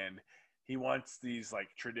 and he wants these like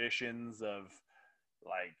traditions of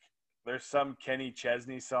like there's some Kenny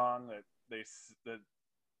Chesney song that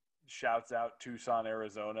shouts out Tucson,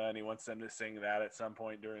 Arizona, and he wants them to sing that at some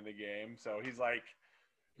point during the game. So he's like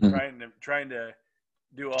trying to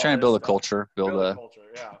do all trying to build stuff. A culture, build a culture,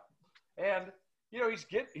 yeah. And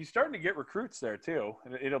he's starting to get recruits there too.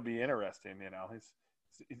 It'll be interesting,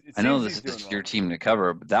 I know this is your team to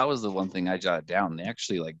cover, but that was the one thing I jotted down. They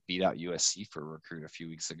actually like beat out USC for a recruit a few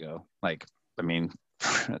weeks ago. Like, I mean,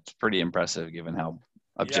 it's pretty impressive given how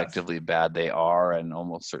objectively bad they are and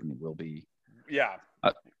almost certainly will be. Yeah.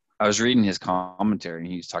 I was reading his commentary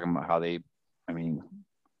and he's talking about how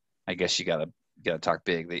I guess you gotta talk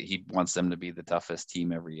big. He wants them to be the toughest team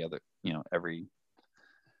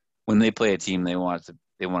when they play a team, they want to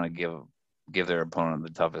give their opponent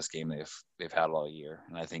the toughest game they've had all year.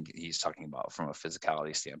 And I think he's talking about from a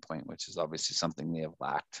physicality standpoint, which is obviously something they have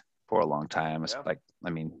lacked for a long time. Yeah. Like,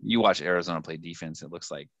 I mean, you watch Arizona play defense, it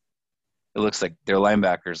looks like their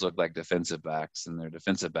linebackers look like defensive backs and their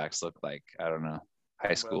defensive backs look like, I don't know,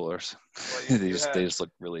 high schoolers. Well, they just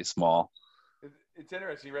look really small. It's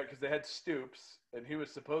interesting, right? Because they had Stoops, and he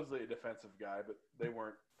was supposedly a defensive guy, but they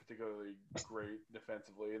weren't particularly great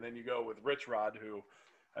defensively. And then you go with Rich Rod, who,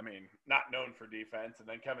 I mean, not known for defense, and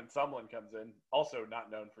then Kevin Sumlin comes in, also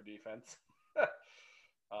not known for defense.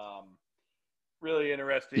 Really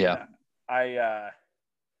interesting. Yeah. I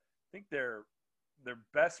think their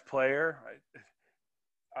best player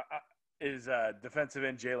is defensive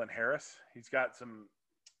end Jalen Harris. He's got some.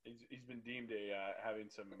 He's been deemed having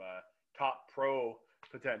some top pro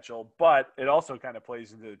potential, but it also kind of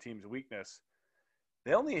plays into the team's weakness.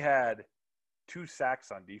 They only had 2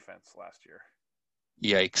 sacks on defense last year.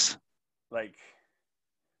 Yikes! Like,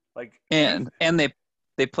 and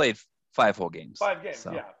they played 5 whole games. 5 games,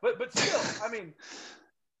 so. Yeah. But still, I mean,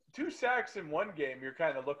 2 sacks in one game, you're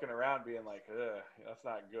kind of looking around, being like, "Ugh, that's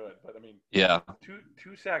not good." But I mean, yeah,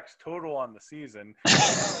 two sacks total on the season.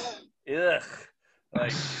 Ugh.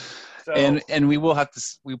 Like, so. And we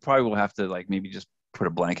probably will have to like maybe just put a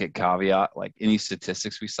blanket caveat, like any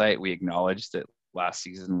statistics we cite, we acknowledge that last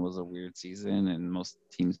season was a weird season and most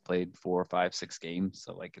teams played 4, 5, 6 games.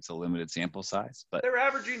 So like it's a limited sample size, but they're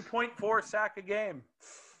averaging 0.4 sack a game.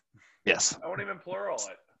 Yes. I won't even plural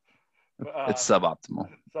it. It's suboptimal.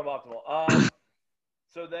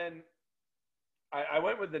 So then I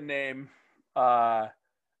went with the name, my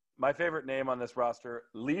favorite name on this roster,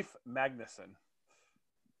 Leif Magnuson.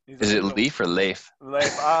 Is it Leaf or Leif?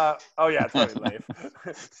 Leif. Yeah, it's probably Leif.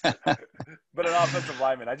 But an offensive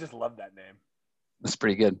lineman. I just love that name. That's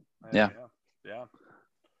pretty good. Yeah.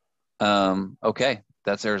 Okay,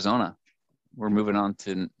 that's Arizona. We're moving on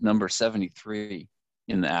to number 73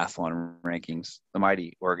 in the Athlon rankings, the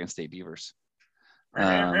mighty Oregon State Beavers.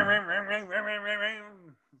 I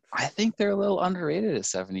think they're a little underrated at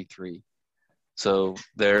 73. So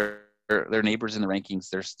their neighbors in the rankings,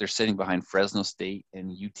 they're sitting behind Fresno State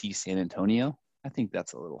and UT San Antonio. I think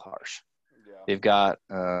that's a little harsh. Yeah. They've got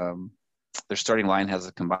their starting line has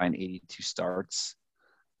a combined 82 starts.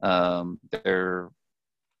 Their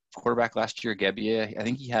quarterback last year, Gebbia, I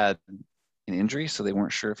think he had an injury, so they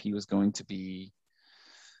weren't sure if he was going to be.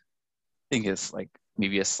 I think it's like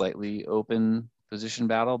maybe a slightly open position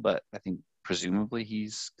battle, but I think presumably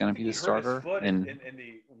he's going to be the starter. His foot in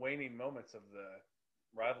the waning moments of the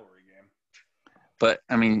rivalry game. But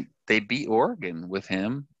I mean, they beat Oregon with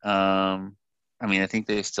him. I I mean, I think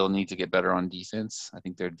they still need to get better on defense. I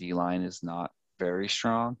think their D line is not very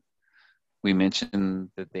strong. We mentioned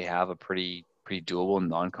that they have a pretty doable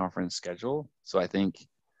non-conference schedule, so I think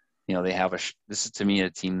they have this is to me a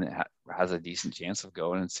team that has a decent chance of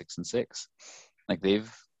going in 6-6. Like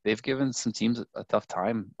they've given some teams a tough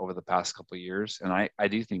time over the past couple of years, and I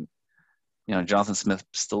do think Jonathan Smith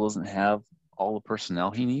still doesn't have all the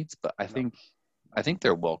personnel he needs, but I think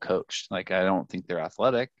they're well coached. Like I don't think they're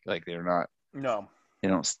athletic. Like they're not. No.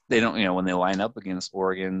 They don't. When they line up against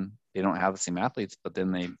Oregon, they don't have the same athletes, but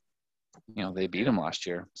then they beat them last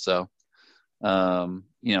year. So,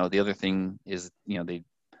 the other thing is,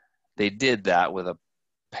 they did that with a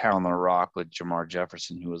pound on the rock with Jamar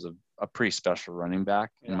Jefferson, who was a pretty special running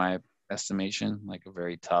back in my estimation, like a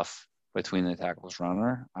very tough between the tackles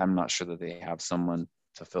runner. I'm not sure that they have someone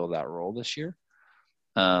to fill that role this year.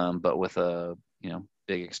 But with a,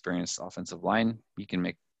 big experienced offensive line, you can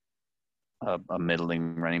make a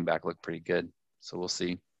middling running back look pretty good. So we'll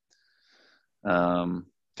see. Kind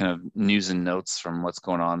of news and notes from what's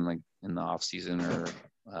going on like in the off season or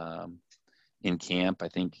in camp. I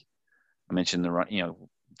think I mentioned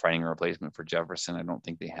finding a replacement for Jefferson. I don't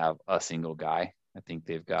think they have a single guy. I think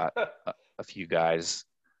they've got a few guys.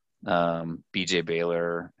 BJ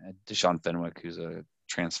Baylor, Deshaun Fenwick, who's a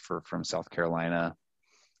transfer from South Carolina,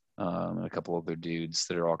 and a couple other dudes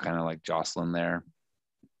that are all kind of like jostling there.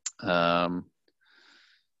 But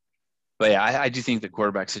yeah, I do think the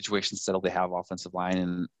quarterback situation settled. They have offensive line,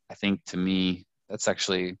 and I think to me that's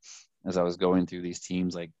actually, as I was going through these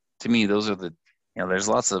teams, like to me those are the there's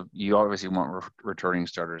lots of, you obviously want returning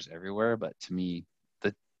starters everywhere, but to me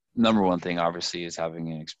the number one thing obviously is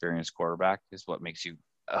having an experienced quarterback is what makes you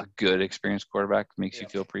a good experienced quarterback, makes you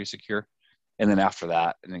feel pretty secure. And then after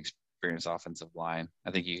that, an experienced offensive line.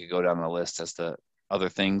 I think you could go down the list as to other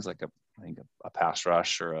things like a pass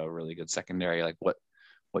rush or a really good secondary, like what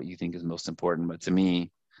you think is most important. But to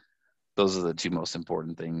me, those are the two most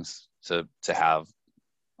important things to have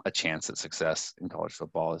a chance at success in college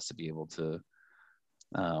football, is to be able to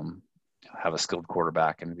have a skilled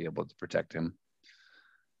quarterback and to be able to protect him.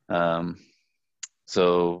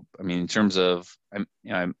 So, I mean, in terms of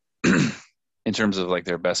in terms of like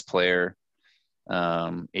their best player,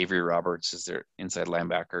 Avery Roberts is their inside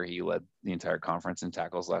linebacker. He led the entire conference in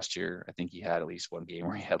tackles last year. I think he had at least one game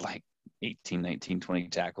where he had like 18, 19, 20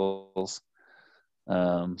 tackles.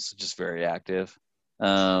 So just very active.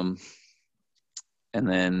 And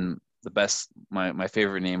then my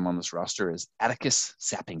favorite name on this roster is Atticus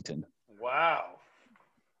Sappington. Wow.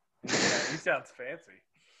 He sounds fancy.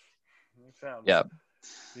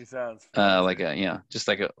 He sounds fancy. Like just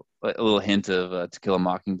like a little hint of To Kill a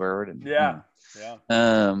Mockingbird. And, yeah.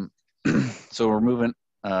 So we're moving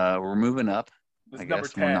up. This I is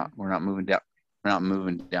guess number 10. we're not moving down. We're not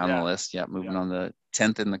moving down the list yet. Moving on the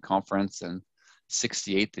 10th in the conference and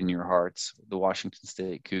 68th in your hearts. The Washington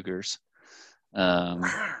State Cougars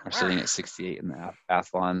are sitting at 68 in the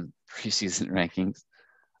Athlon preseason rankings.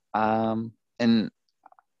 And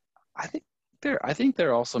I think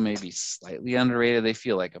they're also maybe slightly underrated. They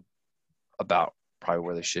feel like about probably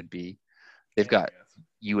where they should be. They've got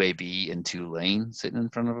UAB and Tulane sitting in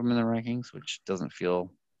front of them in the rankings, which doesn't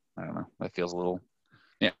feel, I don't know, that feels a little,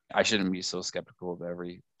 I shouldn't be so skeptical of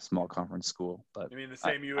every small conference school. But you mean the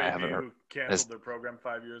same UAB who canceled their program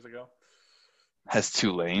 5 years ago? Has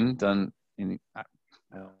Tulane done any?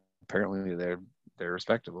 Apparently they're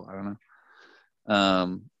respectable. I don't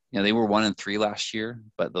know. They were 1-3 last year,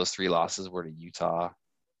 but those 3 losses were to Utah,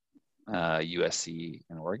 USC,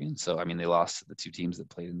 and Oregon. So, I mean, they lost to the 2 teams that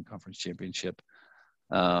played in the conference championship,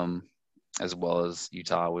 as well as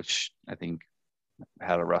Utah, which I think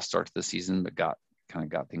had a rough start to the season, but got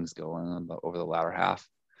things going over the latter half.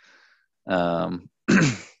 I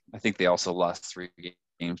think they also lost 3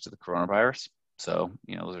 games to the coronavirus. So,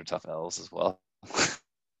 those are tough L's as well.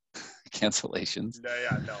 Cancellations.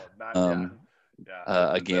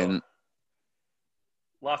 Again,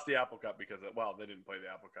 lost the Apple Cup because they didn't play the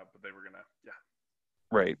Apple Cup, but they were gonna.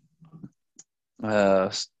 Right.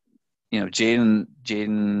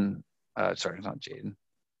 Jaden. Sorry, not Jaden.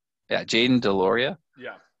 Yeah, Jaden Deloria.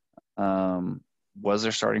 Yeah. Was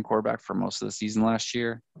their starting quarterback for most of the season last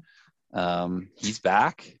year. He's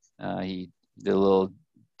back. He did a little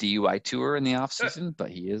DUI tour in the offseason, but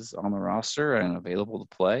he is on the roster and available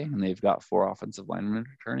to play. And they've got 4 offensive linemen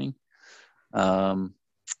returning.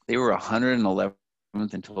 They were 111th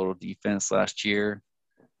in total defense last year.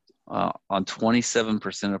 On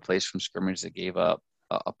 27% of plays from scrimmage, they gave up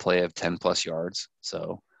a play of 10 plus yards.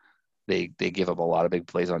 So they give up a lot of big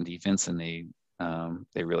plays on defense, and they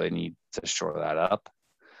really need to shore that up.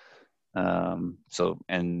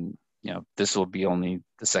 And this will be only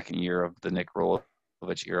the second year of the Nick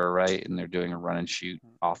Rolovich era, right? And they're doing a run and shoot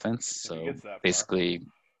offense. So basically,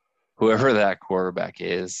 whoever that quarterback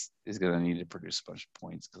is going to need to produce a bunch of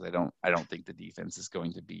points, because I don't think the defense is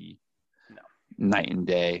going to be night and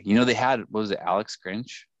day. They had, what was it, Alex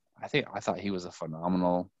Grinch? I thought he was a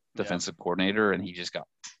phenomenal defensive coordinator, and he just got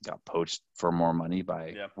poached for more money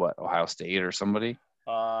by Ohio State or somebody.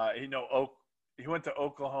 He went to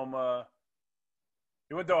Oklahoma.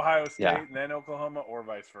 He went to Ohio State and then Oklahoma, or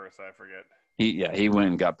vice versa. I forget. He went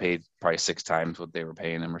and got paid probably 6 times what they were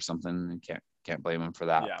paying him or something, and can't blame him for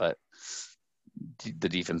that. Yeah. But the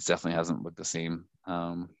defense definitely hasn't looked the same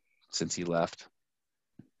since he left.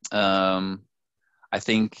 I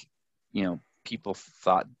think people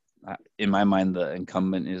thought, in my mind, the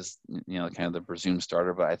incumbent is kind of the presumed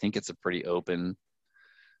starter, but I think it's a pretty open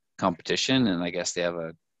competition, and I guess they have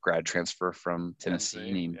a grad transfer from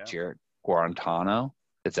Tennessee named Jarrett Guarantano.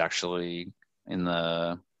 It's actually in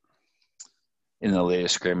the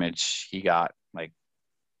latest scrimmage, he got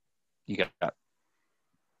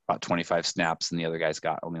about 25 snaps, and the other guys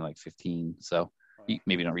got only like 15. So you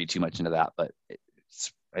maybe don't read too much into that, but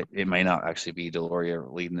it may not actually be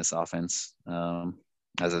Deloria leading this offense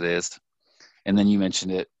as it is. And then you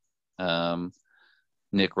mentioned it,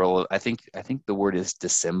 Nick Rolo. I think the word is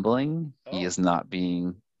dissembling. Oh. He is not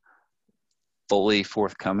being fully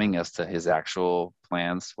forthcoming as to his actual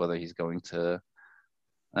plans, whether he's going to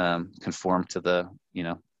conform to the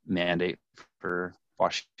mandate for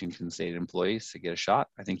Washington State employees to get a shot.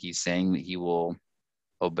 I think he's saying that he will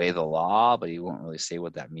obey the law, but he won't really say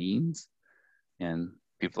what that means. And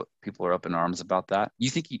people are up in arms about that. You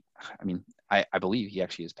think I believe he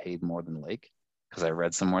actually is paid more than Lake, because I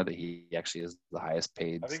read somewhere that he actually is the highest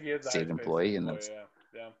paid state employee, and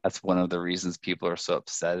that's one of the reasons people are so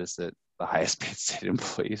upset, is that the highest paid state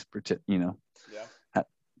employees,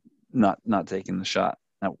 not taking the shot.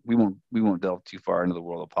 Now we won't delve too far into the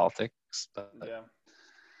world of politics, but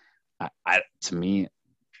to me,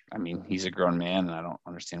 he's a grown man, and I don't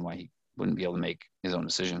understand why he wouldn't be able to make his own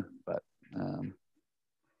decision, but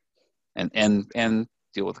and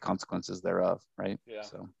deal with the consequences thereof, right? Yeah.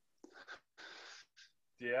 So.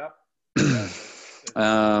 Yeah.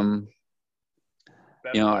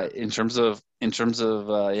 In terms of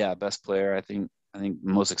best player, I think the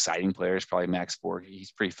most exciting player is probably Max Borg.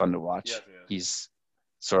 He's pretty fun to watch. Yes, he's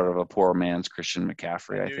sort of a poor man's Christian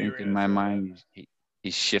McCaffrey, I think, in my mind.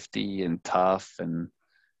 He's shifty and tough, and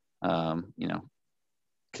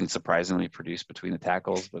can surprisingly produce between the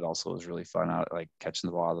tackles, but also is really fun out, like catching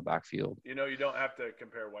the ball out of the backfield. You don't have to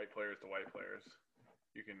compare white players to white players.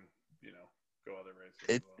 You can, go other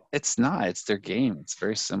races. It's not. It's their game. It's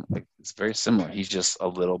very similar. It's very similar. He's just a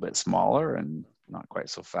little bit smaller and not quite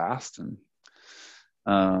so fast. And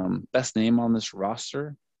best name on this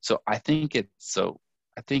roster. So I think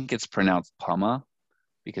it's pronounced Puma,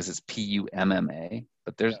 because it's Pumma.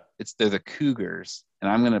 But they're the Cougars, and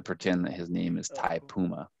I'm going to pretend that his name is Ty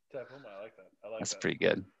Puma. Ty Puma, I like that. That's pretty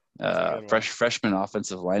good. Freshman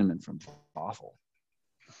offensive lineman from Bothell.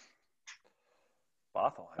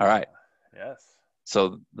 Bothell. All right. Yes.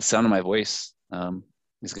 So the sound of my voice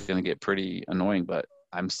is going to get pretty annoying, but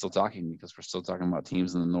I'm still talking because we're still talking about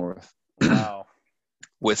teams in the North. Wow.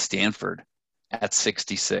 With Stanford at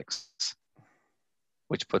 66,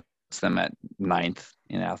 which puts them at 9th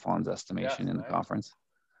in Athlon's estimation in the conference.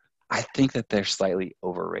 I think that they're slightly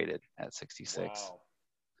overrated at 66.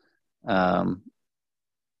 Wow.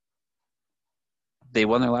 They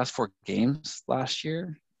won their last 4 games last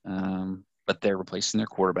year, but they're replacing their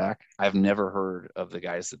quarterback. I've never heard of the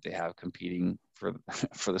guys that they have competing for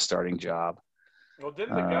the starting job. Well,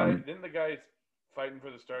 didn't the guy fighting for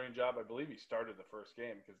the starting job? I believe he started the first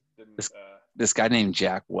game this guy named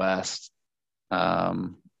Jack West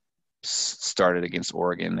started against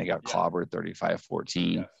Oregon. They got clobbered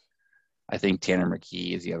 35-14. Yes. I think Tanner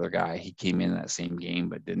McKee is the other guy. He came in that same game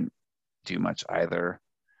but didn't do much either.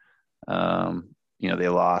 They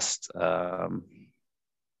lost I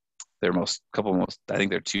think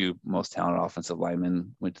their 2 most talented offensive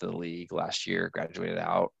linemen went to the league last year, graduated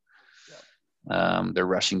out. Yep. Their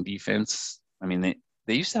rushing defense, they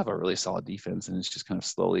used to have a really solid defense, and it's just kind of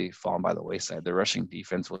slowly fallen by the wayside. Their rushing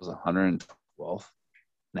defense was 112th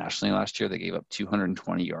nationally last year. They gave up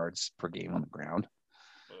 220 yards per game on the ground.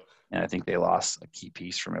 And I think they lost a key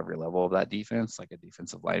piece from every level of that defense, like a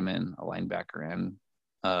defensive lineman, a linebacker, and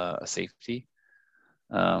a safety.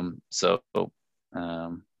 And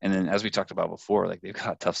then, as we talked about before, like, they've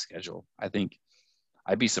got a tough schedule. I think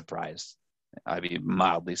I'd be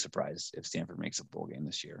mildly surprised if Stanford makes a bowl game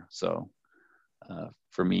this year. So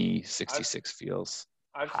for me, 66 feels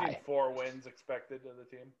I've high. seen 4 wins expected of the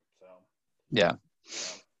team. So Yeah.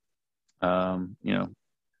 You know,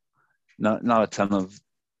 not a ton of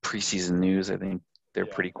preseason news. I think they're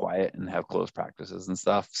pretty quiet and have close practices and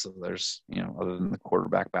stuff. So there's, you know, other than the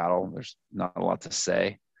quarterback battle, there's not a lot to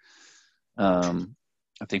say. I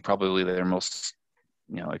think probably their most,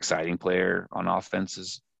 you know, exciting player on offense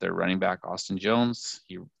is their running back, Austin Jones.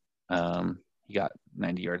 He got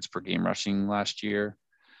 90 yards per game rushing last year.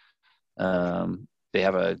 They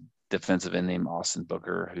have a defensive end named Austin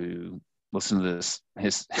Booker who, listen to this,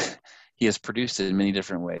 he has produced it in many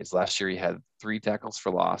different ways. Last year he had 3 tackles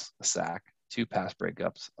for loss, a sack, 2 pass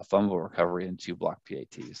breakups, a fumble recovery, and 2 block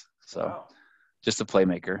PATs. So just a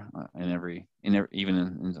playmaker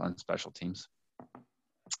even on special teams.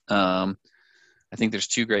 I think there's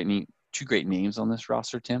two great names on this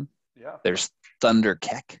roster, Tim. Yeah. There's Thunder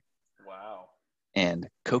Keck. Wow. And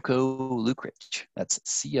Coco Lukrich. That's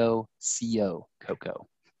C-O-C-O, Coco.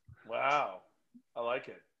 Wow. I like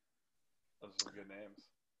it. Those are good names.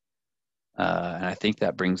 And I think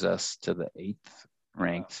that brings us to the 8th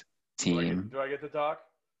ranked team. Do I get to talk?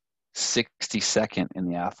 62nd in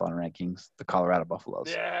the Athlon rankings, the Colorado Buffaloes.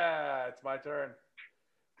 Yeah, it's my turn.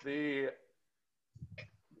 The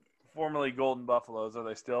formerly Golden Buffaloes, are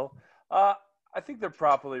they still? I think they're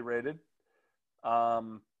properly rated.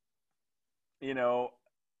 You know,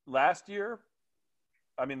 last year,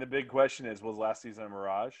 I mean, the big question is, was last season a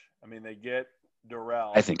mirage? I mean, they get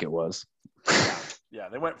Darrell. I think it was. Yeah,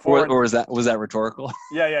 they went forward. Or was that rhetorical?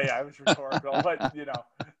 Yeah, it was rhetorical. But, you know,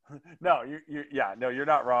 no, you're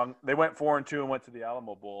not wrong. They went 4-2 and went to the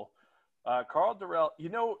Alamo Bowl. Carl Darrell, you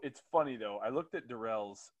know, it's funny, though. I looked at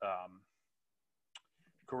Darrell's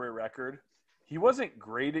career record. He wasn't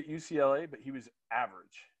great at UCLA, but he was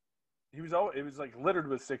average. It was like littered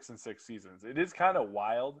with 6-6 seasons. It is kind of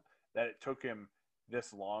wild that it took him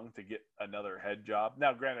this long to get another head job.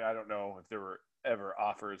 Now, granted, I don't know if there were ever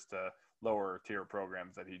offers to lower tier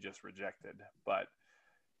programs that he just rejected, but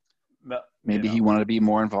maybe he wanted to be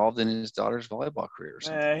more involved in his daughter's volleyball career or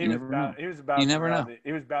something. He was bouncing around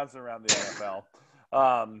the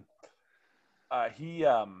NFL.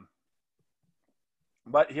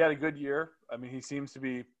 But he had a good year. I mean, he seems to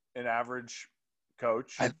be an average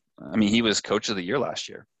coach. I mean, he was coach of the year last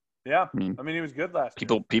year. Yeah, I mean he was good last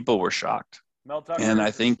year. People were shocked. Mel Tucker, and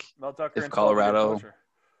I think if Colorado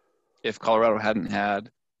hadn't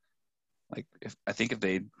had, like,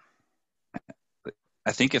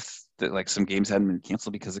 some games hadn't been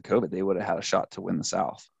canceled because of COVID, they would have had a shot to win the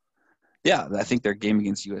South. Yeah, I think their game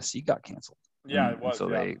against USC got canceled. Yeah, it was. So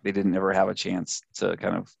they didn't ever have a chance to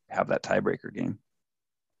kind of have that tiebreaker game.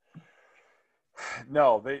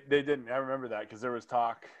 No, they didn't. I remember that because there was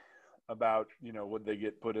talk about, you know, would they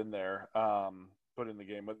get put in there, put in the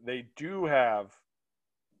game. But they do have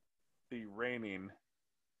the reigning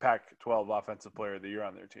Pac-12 Offensive Player of the Year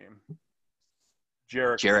on their team.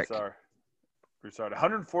 Jarek Broussard,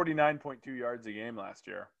 149.2 yards a game last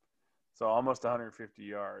year. So almost 150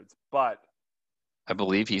 yards. But I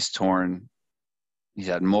believe he's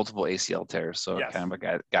had multiple ACL tears. So kind of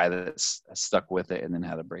a guy that's stuck with it and then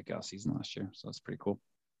had a breakout season last year. So that's pretty cool.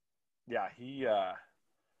 Yeah,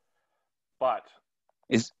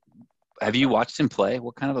 have you watched him play?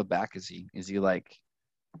 What kind of a back is he? Is he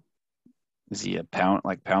a pound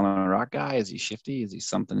on a rock guy? Is he shifty? Is he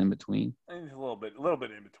something in between? He's a little bit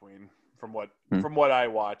in between from what I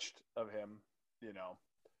watched of him, you know.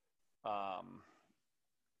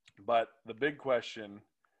 But the big question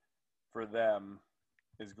for them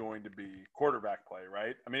is going to be quarterback play,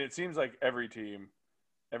 right? I mean, it seems like every team,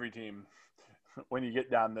 when you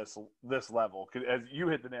get down this level, because as you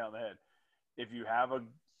hit the nail on the head, if you have a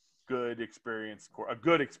good experienced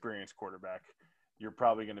quarterback, you're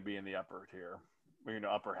probably going to be in the upper tier,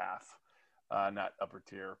 upper half, not upper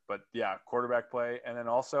tier. But yeah, quarterback play, and then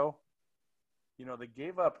also, you know, they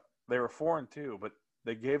were 4-2, but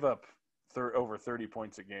they gave up over 30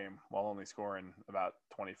 points a game while only scoring about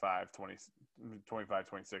 25,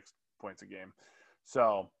 26 points a game.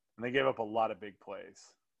 So, and they gave up a lot of big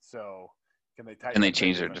plays. So, can they tighten? And they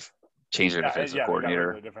changed their defensive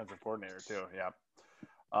coordinator. The defensive coordinator too. Yeah.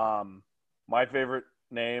 My favorite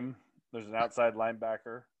name. There's an outside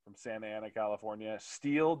linebacker from Santa Ana, California,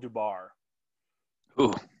 Steele Dubar.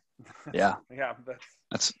 Ooh. Yeah. Yeah.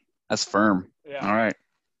 That's firm. Yeah. All right.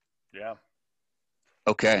 Yeah.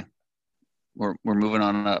 Okay. We're moving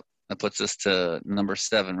on up. That puts us to number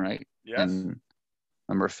 7, right? Yes. And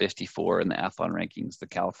number 54 in the Athlon rankings, the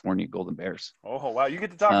California Golden Bears. Oh, wow. You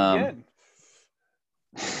get to talk again.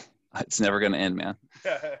 It's never going to end, man.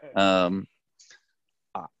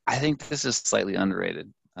 I think this is slightly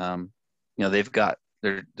underrated. You know, they've got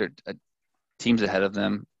their teams ahead of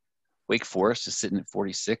them Wake Forest is sitting at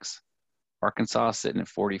 46. Arkansas is sitting at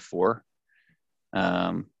 44.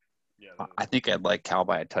 I think I'd like Cal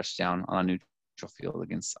by a touchdown on a neutral field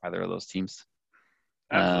against either of those teams.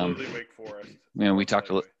 Absolutely, Wake Forest.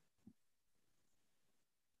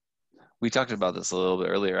 We talked about this a little bit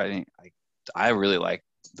earlier. I really like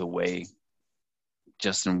the way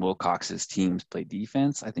Justin Wilcox's teams play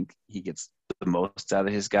defense. I think he gets the most out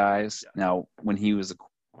of his guys. Yeah. Now, when he was a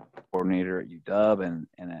coordinator at UW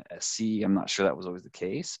and at SC, I'm not sure that was always the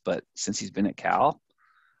case. But since he's been at Cal,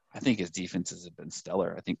 I think his defenses have been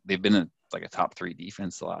stellar. I think they've been a top 3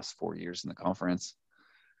 defense the last 4 years in the conference.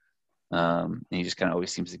 And he just kind of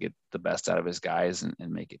always seems to get the best out of his guys and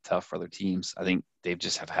make it tough for other teams. I think they've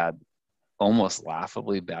just have had almost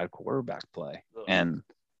laughably bad quarterback play. And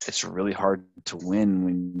it's really hard to win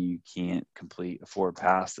when you can't complete a forward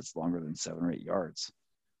pass that's longer than 7 or 8 yards.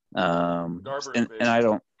 And I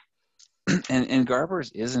don't – and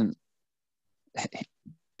Garbers isn't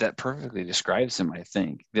 – that perfectly describes him, I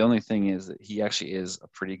think. The only thing is that he actually is a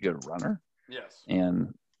pretty good runner. Yes.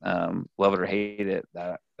 And love it or hate it,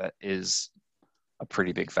 that is a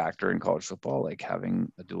pretty big factor in college football. Like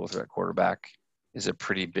having a dual threat quarterback is a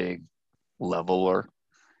pretty big leveler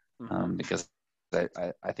because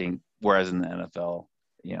I think whereas in the NFL,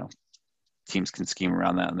 teams can scheme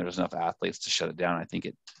around that and there's enough athletes to shut it down. I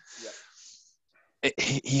think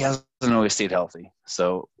he hasn't always stayed healthy.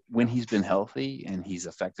 So when he's been healthy and he's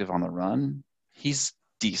effective on the run, he's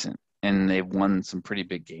decent. And they've won some pretty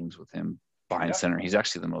big games with him behind center. He's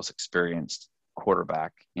actually the most experienced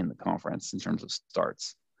quarterback in the conference in terms of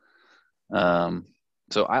starts.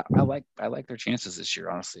 So I like their chances this year.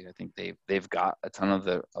 Honestly, I think they've got a ton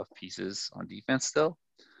of pieces on defense still.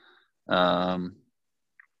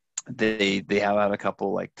 They have had a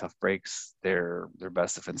couple like tough breaks. Their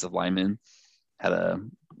best defensive lineman had a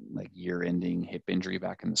year-ending hip injury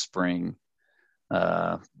back in the spring.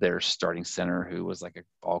 Their starting center, who was like a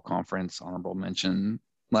all-conference honorable mention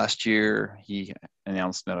last year, he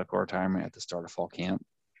announced medical retirement at the start of fall camp.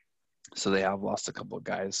 So they have lost a couple of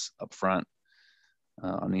guys up front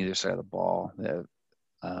on either side of the ball. They have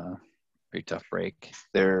a pretty tough break.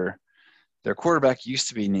 Their quarterback used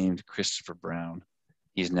to be named Christopher Brown.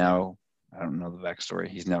 He's now, I don't know the backstory,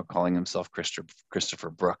 he's now calling himself Christopher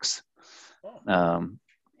Brooks.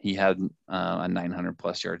 He had a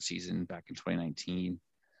 900-plus yard season back in 2019.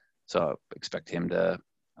 So I expect him to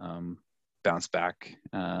bounce back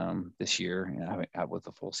this year with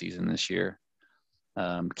a full season this year.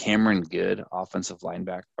 Cameron Good, outside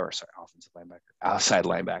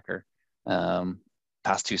linebacker.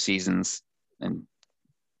 Past 2 seasons, and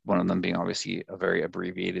one of them being obviously a very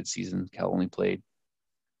abbreviated season. Cal only played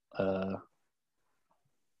 4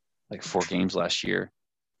 games last year.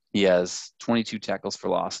 He has 22 tackles for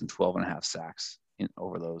loss and 12 and a half sacks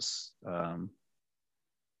over those, over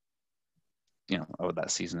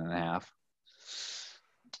that season and a half.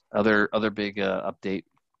 Other big update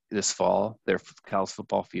this fall, their Cal's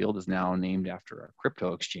football field is now named after a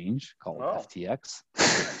crypto exchange called FTX.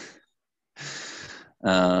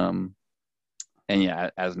 And yeah,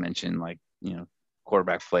 as mentioned,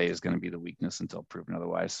 quarterback play is going to be the weakness until proven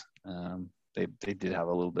otherwise. They did have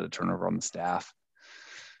a little bit of turnover on the staff.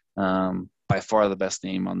 By far the best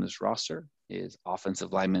name on this roster is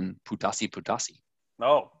offensive lineman Putasi.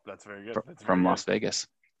 Oh, that's very good. From Las Vegas.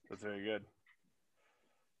 That's very good.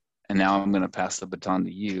 And now I'm going to pass the baton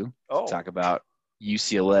to you to talk about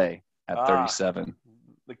UCLA at 37.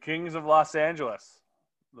 The Kings of Los Angeles,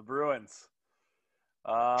 the Bruins.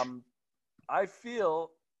 I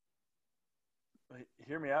feel,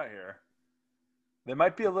 hear me out here, they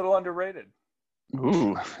might be a little underrated.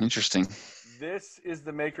 Ooh, interesting. This is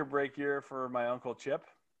the make or break year for my Uncle Chip.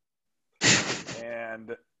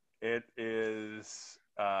 And it is,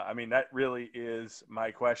 that really is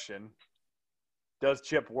my question. Does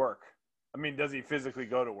Chip work? Does he physically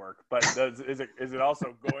go to work? But is it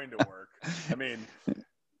also going to work?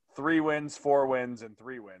 3 wins, 4 wins, and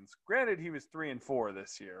 3 wins. Granted, he was 3-4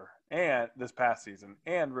 this year and this past season.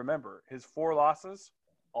 And remember, his 4 losses,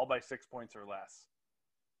 all by 6 points or less.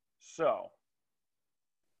 So,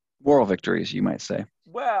 moral victories, you might say.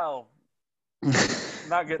 Well,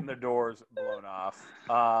 not getting their doors blown off.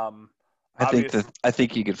 I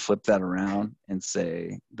think you could flip that around and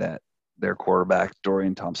say that their quarterback,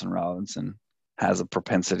 Dorian Thompson-Robinson, has a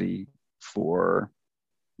propensity for –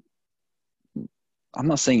 I'm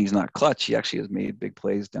not saying he's not clutch. He actually has made big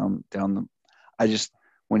plays down the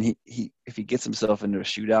 – when if he gets himself into a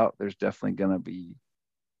shootout, there's definitely going to be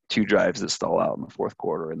 2 drives that stall out in the fourth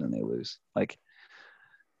quarter and then they lose.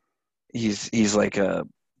 He's a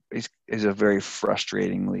very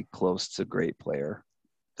frustratingly close to great player.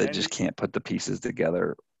 that And just can't put the pieces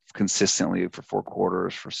together consistently for 4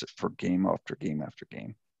 quarters for game after game after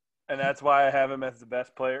game. And that's why I have him as the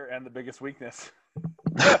best player and the biggest weakness.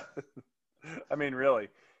 I mean, really.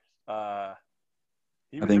 He I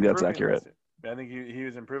was think that's improving accurate. last year. I think he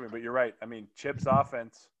was improving, but you're right. I mean, Chip's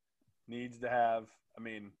offense needs to have. I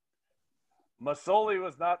mean, Masoli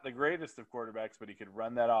was not the greatest of quarterbacks, but he could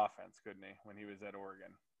run that offense, couldn't he? When he was at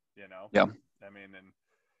Oregon, Yeah. I mean, and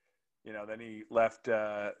then he left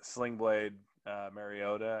Slingblade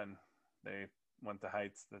Mariota, and they went to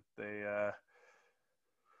heights that they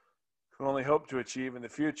can only hope to achieve in the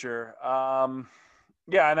future.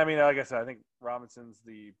 Yeah, and I mean, like I said, I think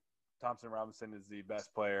Thompson Robinson is the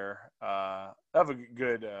best player. Have a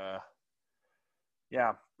good,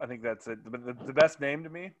 yeah, I think that's it. The best name to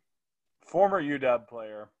me, former UW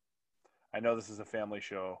player. I know this is a family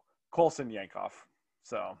show, Colson Yankoff.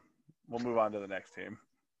 So we'll move on to the next team.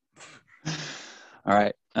 All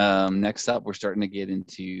right. Next up, we're starting to get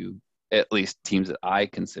into at least teams that I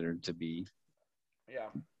consider to be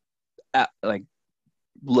like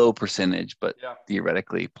low percentage, but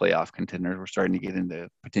theoretically playoff contenders. We're starting to get into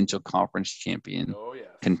potential conference champion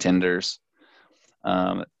contenders.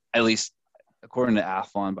 At least according to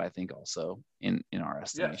Athlon, but I think also in our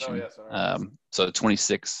estimation. So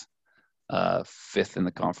 26, fifth in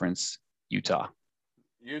the conference, Utah.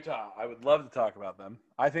 I would love to talk about them.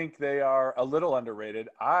 I think they are a little underrated.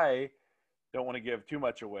 I don't want to give too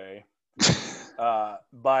much away,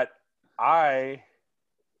 but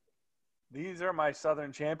these are my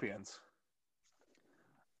Southern champions.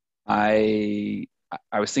 I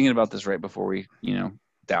was thinking about this right before we,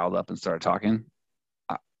 dialed up and started talking.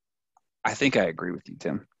 I think I agree with you,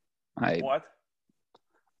 Tim. What?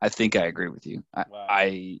 I think I agree with you. Wow.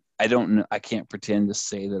 I don't know. I can't pretend to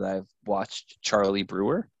say that I've watched Charlie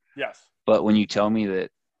Brewer. Yes. But when you tell me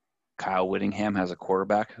that Kyle Whittingham has a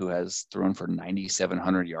quarterback who has thrown for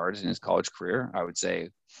 9,700 yards in his college career, I would say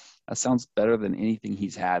that sounds better than anything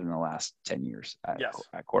he's had in the last 10 years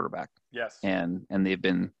at quarterback. Yes. And they've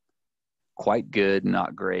been quite good,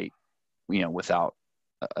 not great, without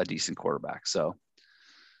a decent quarterback. So,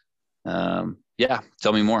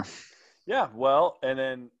 tell me more. Yeah, well, and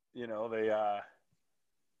then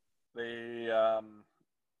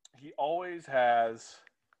he always has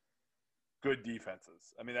good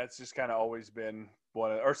defenses. I mean, that's just kind of always been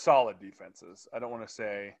or solid defenses. I don't want to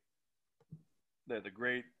say they're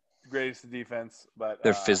the greatest defense, but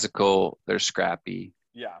they're physical, they're scrappy.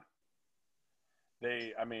 Yeah,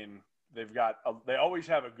 they always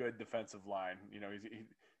have a good defensive line.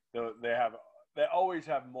 They always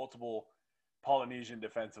have multiple Polynesian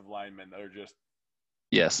defensive linemen that are just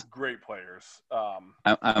great players.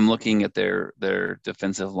 I'm looking at their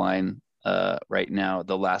defensive line right now.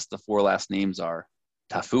 The four last names are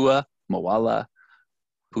Tafua, Moala,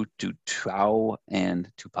 Pututau,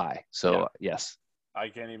 and Tupai. So yes, I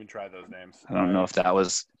can't even try those names. I don't know if that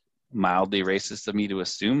was mildly racist of me to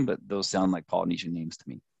assume, but those sound like Polynesian names to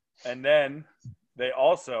me. And then they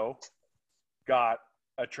also got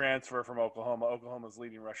a transfer from Oklahoma. Oklahoma's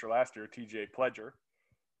leading rusher last year, TJ Pledger,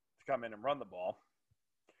 to come in and run the ball.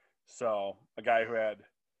 So a guy who had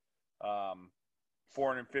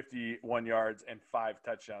 451 yards and 5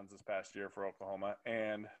 touchdowns this past year for Oklahoma,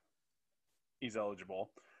 and he's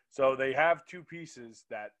eligible. So they have 2 pieces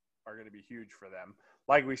that are going to be huge for them.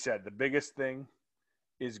 Like we said, the biggest thing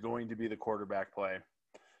is going to be the quarterback play.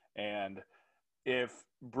 And if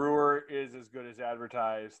Brewer is as good as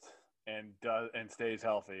advertised and stays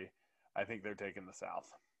healthy, I think they're taking the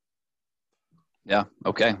South. Yeah.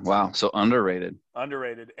 Okay. Wow. So underrated.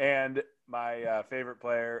 And my favorite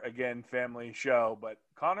player, again, family show, but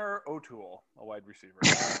Connor O'Toole, a wide receiver.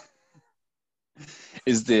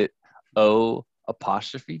 Is it O''T?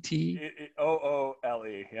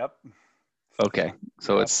 OOLE. Yep. Okay.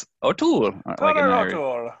 So it's O'Toole. Connor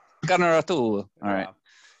O'Toole. All right.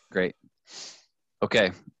 Great.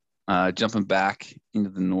 Okay. Jumping back into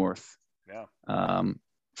the North. Yeah.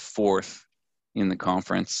 Fourth in the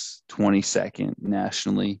conference, 22nd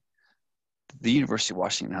nationally, the University of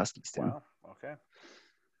Washington Huskies. Wow. Okay.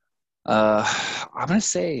 I'm going to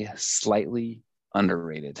say slightly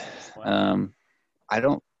underrated. Wow. I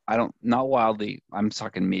don't, not wildly. I'm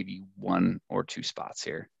talking maybe 1 or 2 spots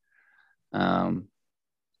here.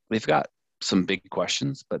 They've got some big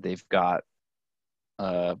questions, but they've got,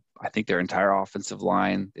 I think their entire offensive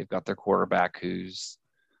line. They've got their quarterback who's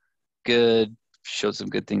good, showed some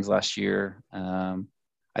good things last year. I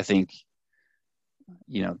think,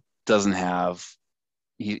 doesn't have.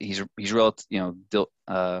 He's relatively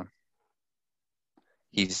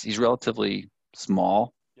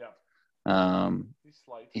small. Yeah.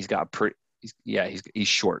 He's got he's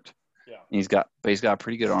short. Yeah. And he's got a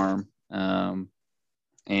pretty good arm.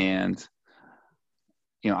 And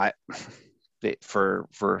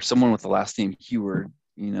for someone with the last name Heward,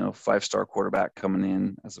 5-star quarterback coming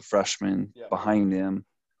in as a freshman behind him,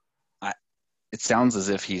 it sounds as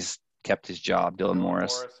if he's kept his job, Dylan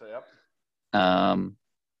Morris. Yep. And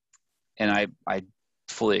I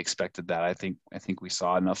fully expected that. I think we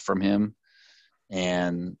saw enough from him.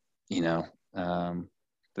 And, when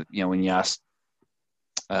you asked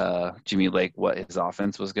Jimmy Lake what his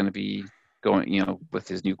offense was going to be going, with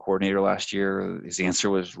his new coordinator last year, his answer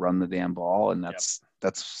was run the damn ball. And that's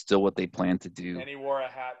still what they plan to do. And he wore a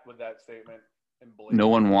hat with that statement. No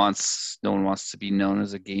one wants to be known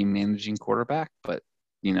as a game managing quarterback, but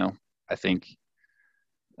I think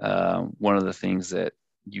one of the things that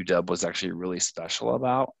UW was actually really special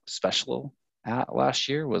at last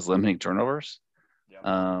year was limiting turnovers. Yep.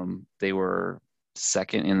 They were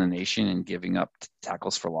second in the nation in giving up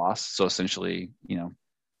tackles for loss. So essentially,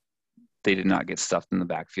 they did not get stuffed in the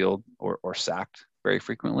backfield or sacked very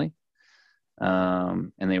frequently.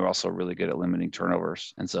 And they were also really good at limiting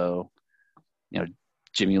turnovers. And so,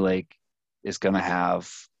 Jimmy Lake is going to have,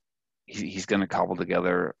 he's going to cobble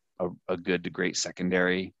together a good to great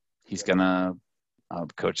secondary. He's going to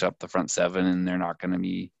coach up the front seven, and they're not going to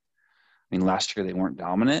be, last year they weren't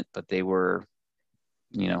dominant, but they were,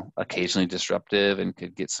 occasionally disruptive and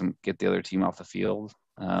could get the other team off the field.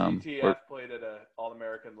 GTF played at an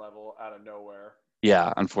All-American level out of nowhere.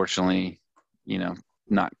 Yeah, unfortunately,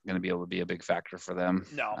 not going to be able to be a big factor for them.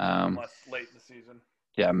 No, unless late in the season.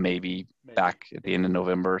 Yeah, maybe back at the end of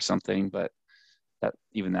November or something, but that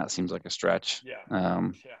seems like a stretch.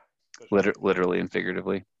 Yeah. Literally and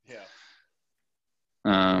figuratively.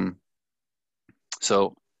 Yeah.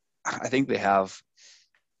 So I think they have.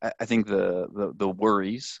 I think the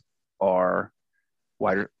worries are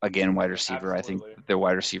wide receiver. Absolutely. I think their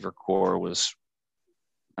wide receiver core was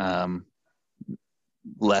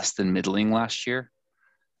less than middling last year.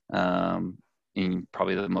 And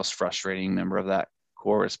probably the most frustrating member of that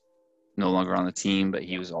core is no longer on the team, but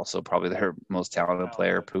he was also probably their most talented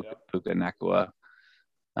player, Puka Nacua,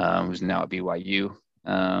 who's now at BYU.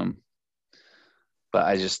 But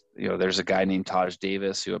I just, there's a guy named Taj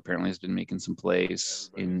Davis who apparently has been making some plays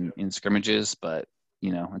in scrimmages, but,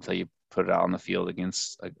 until you put it out on the field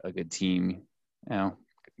against a good team,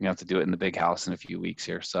 you have to do it in the big house in a few weeks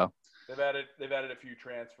here. So they've added a few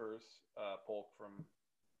transfers, Polk from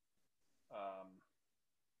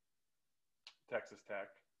Texas Tech.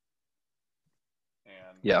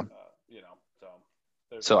 And,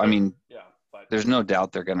 but there's no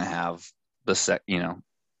doubt they're going to have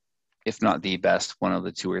if not the best, one of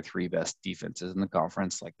the 2 or 3 best defenses in the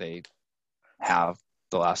conference, like they have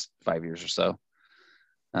the last 5 years or so.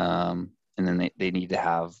 And then they need to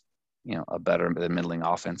have, a better than middling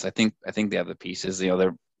offense. I think they have the pieces. The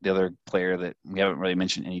other player that we haven't really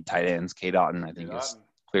mentioned any tight ends, K. Dotton, I think is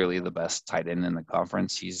clearly the best tight end in the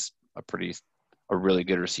conference. He's a really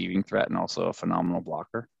good receiving threat and also a phenomenal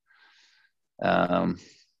blocker.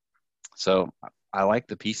 So I like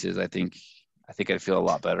the pieces. I think I'd feel a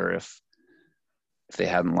lot better if they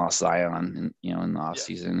hadn't lost Zion in the off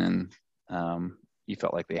season, and you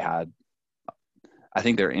felt like they had. I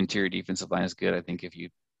think their interior defensive line is good. I think if you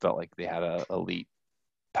felt like they had a elite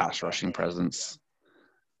pass rushing presence,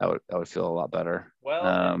 I would feel a lot better.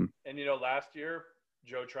 Well, and last year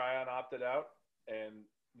Joe Tryon opted out, and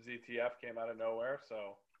ZTF came out of nowhere.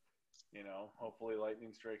 So, hopefully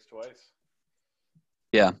lightning strikes twice.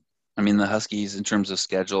 Yeah, the Huskies in terms of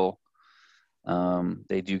schedule.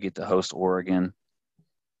 They do get to host Oregon,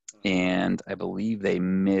 and I believe they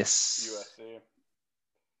miss USC.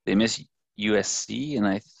 They miss USC, and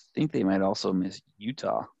I think they might also miss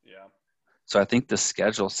Utah. Yeah. So I think the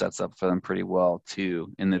schedule sets up for them pretty well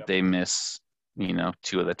too, in that they miss,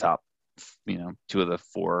 2 of the top, 2 of the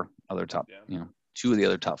 4 other top, 2 of the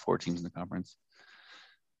other top 4 teams in the conference.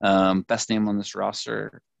 Best name on this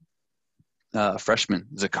roster, freshman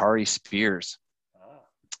Zachary Spears.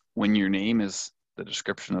 When your name is the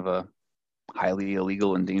description of a highly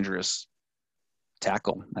illegal and dangerous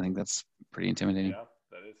tackle, I think that's pretty intimidating. Yeah,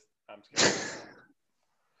 that is. I'm scared.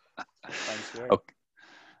 I'm scared. Okay.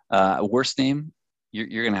 Worst name, you're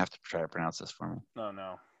going to have to try to pronounce this for me.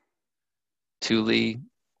 No. Tuli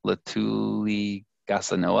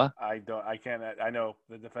Gasanoa. I can't. I know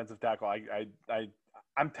the defensive tackle.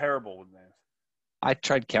 I'm terrible with names. I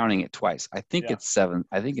tried counting it twice. I think it's 7.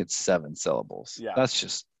 I think it's 7 syllables. Yeah. That's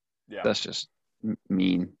just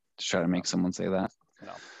mean to try to make someone say that.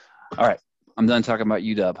 No. All right. I'm done talking about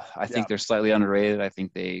UW. I think they're slightly underrated. I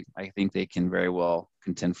think they can very well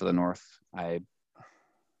contend for the North.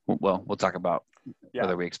 well, we'll talk about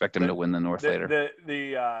whether we expect them to win the North later.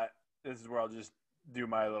 This is where I'll just do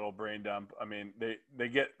my little brain dump. I mean,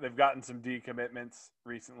 they've gotten some decommitments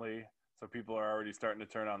recently, so people are already starting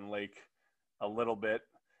to turn on Lake a little bit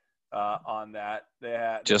on that. They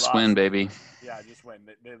lost, win, baby. Yeah, just win.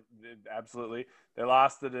 They absolutely. They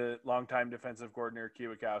lost to the longtime defensive coordinator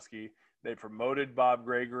Kiewikowski. They promoted Bob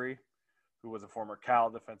Gregory, who was a former Cal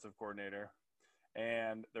defensive coordinator,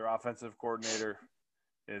 and their offensive coordinator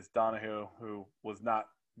is Donahue, who was not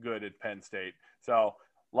good at Penn State. So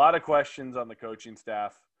a lot of questions on the coaching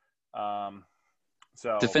staff.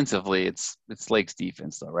 So defensively, it's Lake's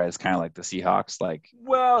defense, though, right? It's kind of like the Seahawks.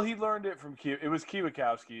 Well, he learned it from It was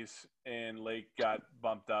Kiewikowski's, and Lake got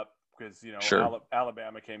bumped up because sure.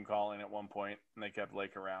 Alabama came calling at one point, and they kept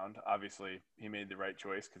Lake around. Obviously, he made the right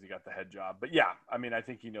choice because he got the head job. But yeah, I mean, I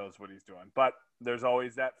think he knows what he's doing. But there's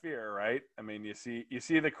always that fear, right? I mean, you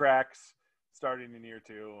see the cracks starting in year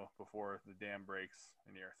 2 before the dam breaks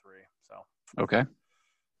in year 3. So okay,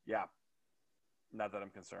 yeah, not that I'm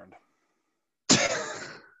concerned.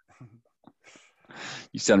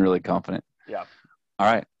 You sound really confident. Yeah.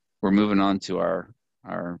 All right, we're moving on to our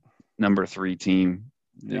number 3 team,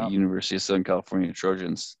 the University of Southern California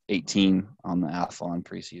Trojans, 18 on the Athlon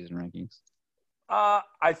preseason rankings.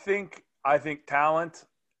 I think talent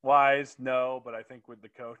wise, no, but I think with the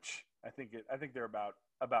coach, I think they're about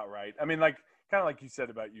right. I mean, kind of like you said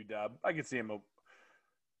about UW, I could see him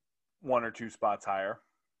 1 or 2 spots higher.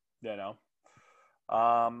 Because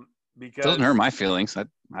it doesn't hurt my feelings. I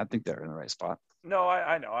think they're in the right spot. No,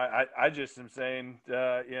 I know. I just am saying,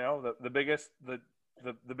 the biggest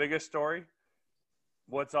story.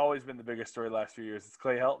 What's always been the biggest story the last few years is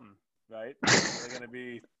Clay Helton, right?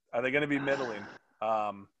 Are they going to be middling?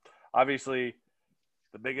 Obviously,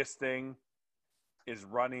 the biggest thing is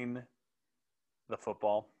running the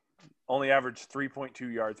football. Only averaged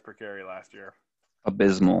 3.2 yards per carry last year.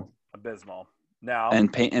 Abysmal. Now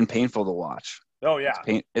and painful to watch. Oh yeah,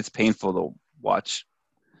 it's painful to watch.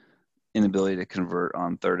 Inability to convert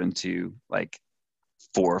on 3rd and 2 like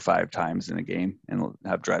 4 or 5 times in a game and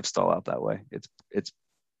have drive stall out that way. It's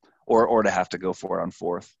or to have to go for it on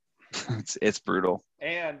 4th. it's brutal.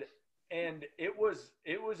 And it was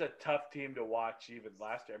a tough team to watch even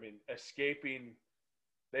last year. I mean,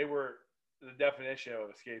 they were the definition of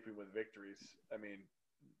escaping with victories. I mean,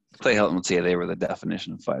 Clay Helton would say they were the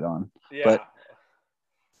definition of fight on. Yeah. But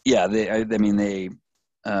yeah, they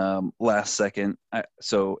last second.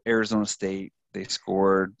 So Arizona State, they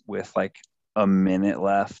scored with like a minute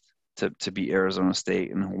left to beat Arizona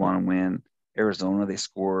State and hold on and win. Arizona, they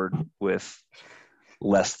scored with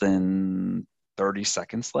less than 30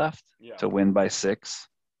 seconds left to win by 6.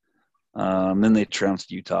 Then they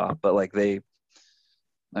trounced Utah, but they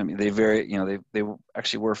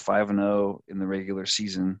actually were 5-0 in the regular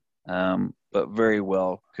season, but very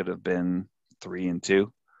well could have been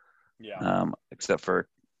 3-2. Yeah. Except for,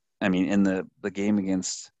 in the game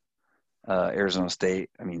against Arizona State,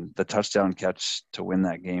 the touchdown catch to win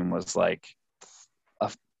that game was like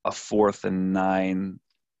a 4th and 9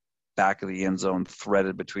 back of the end zone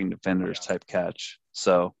threaded between defenders type catch.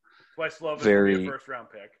 So West Slovis would be a first-round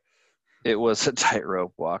pick. It was a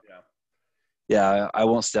tightrope walk. Yeah, I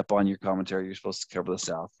won't step on your commentary. You're supposed to cover the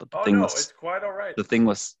South, but it's quite all right. The thing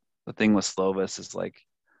with Slovis is like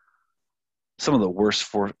some of the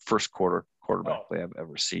worst first quarter quarterback play I've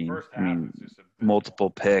ever seen. Multiple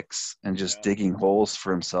picks and just digging holes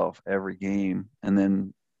for himself every game, and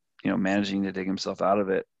then managing to dig himself out of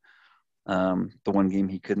it. The one game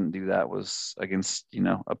he couldn't do that was against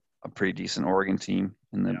a pretty decent Oregon team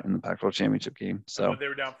in the Pac-12 championship game. So they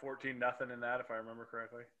were down 14-0 in that, if I remember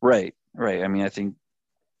correctly. Right. I think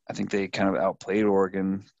they kind of outplayed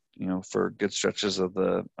Oregon, for good stretches of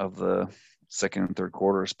the second and third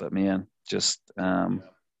quarters. But man, just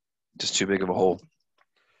too big of a hole.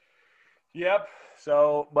 Yep.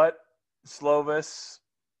 So, but Slovis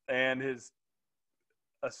and his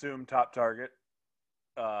assumed top target,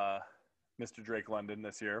 Mr. Drake London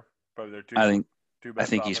this year, probably their two best. I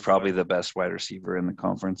think he's probably the best wide receiver in the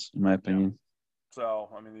conference, in my opinion. So,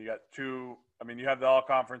 you got 2. You have the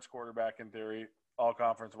all-conference quarterback in theory,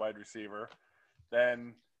 all-conference wide receiver.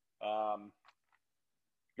 Then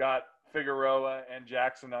got Figueroa and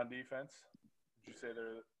Jackson on defense. Would you say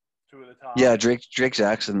they're 2 of the top? Yeah, Drake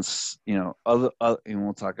Jackson's, and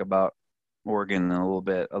we'll talk about Oregon in a little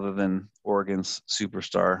bit. Other than Oregon's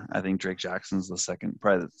superstar, I think Drake Jackson's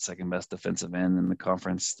probably the second best defensive end in the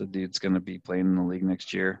conference. The dude's going to be playing in the league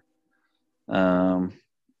next year.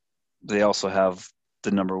 They also have the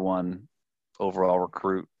number 1 overall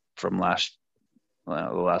recruit from last the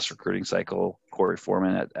last recruiting cycle, Corey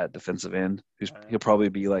Foreman at defensive end. He'll probably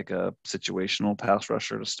be like a situational pass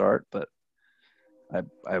rusher to start, but I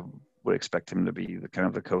would expect him to be the kind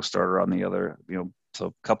of the co-starter on the other. So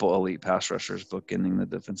a couple elite pass rushers bookending the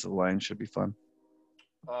defensive line should be fun.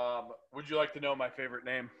 Would you like to know my favorite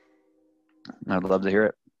name? I'd love to hear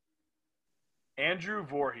it. Andrew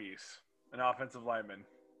Voorhees, an offensive lineman.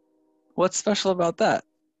 What's special about that?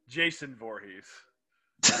 Jason Voorhees.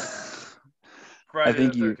 I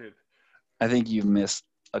think you've missed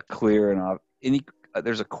a clear and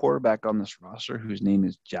there's a quarterback on this roster whose name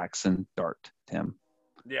is Jackson Dart, Tim.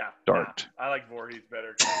 Yeah. Dart. I like Voorhees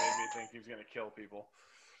better because it made me think he was going to kill people.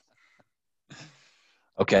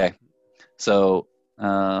 Okay. So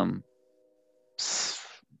you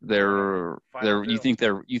think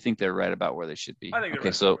they're right about where they should be. I think they're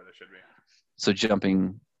right about where they should be. So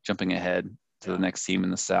jumping ahead to the next team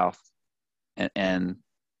in the South, and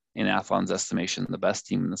in Athlon's estimation, the best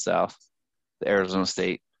team in the South, the Arizona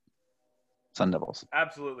State Sun Devils.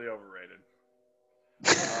 Absolutely overrated.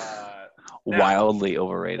 Wildly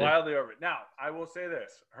overrated. Wildly overrated. Now, I will say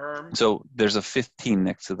this, Herm. So there's a 15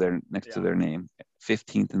 next to their name,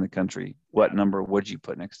 15th in the country. What number would you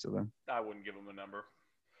put next to them? I wouldn't give them a number.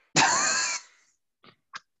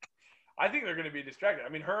 I think they're going to be distracted. I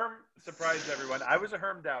mean, Herm surprised everyone. I was a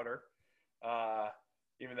Herm doubter,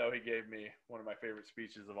 even though he gave me one of my favorite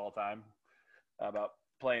speeches of all time about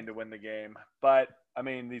playing to win the game. But, I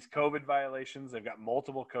mean, these COVID violations, they've got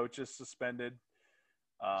multiple coaches suspended.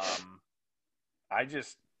 I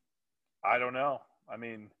don't know. I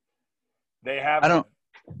mean, they have.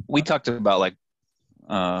 We talked about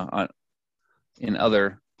in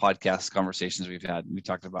other podcast conversations we've had, we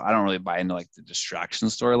talked about, I don't really buy into the distraction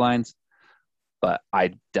storylines, but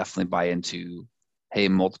I definitely buy into, hey,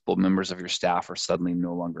 multiple members of your staff are suddenly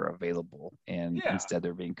no longer available, and instead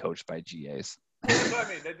they're being coached by GAs. That's what I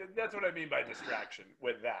mean. That's what I mean by distraction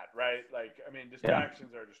with that, right?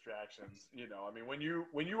 Distractions are distractions. I mean, when you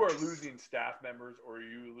are losing staff members or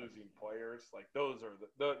you losing players, those are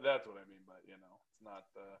that's what I mean. But it's not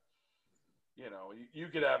you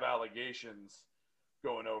could have allegations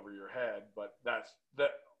going over your head, but that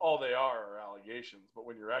all they are allegations. But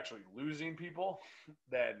when you're actually losing people,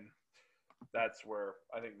 then that's where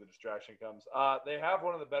I think the distraction comes. They have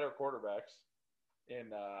one of the better quarterbacks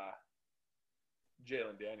in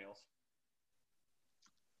Jalen Daniels.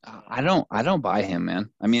 I don't buy him, man.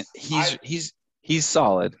 I mean, he's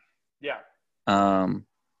solid. Yeah.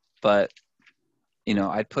 But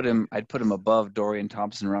I'd put him above Dorian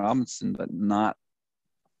Thompson-Robinson, but not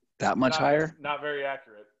that much higher. Not very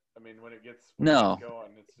accurate. I mean, when it gets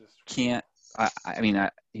going, it's just can't.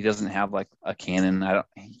 He doesn't have a cannon.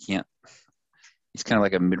 He can't. He's kind of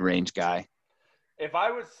like a mid-range guy. If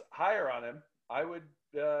I was higher on him, I would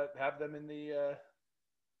have them in the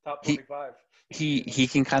top 25. He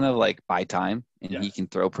can kind of buy time, and he can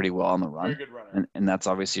throw pretty well on the run. Very good runner. And that's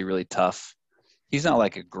obviously really tough. He's not a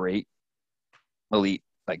great elite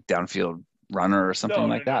downfield runner or something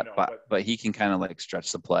that, but he can kind of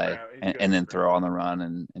stretch the play and then throw on the run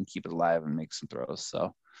and keep it alive and make some throws.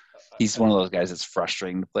 So he's one of those guys that's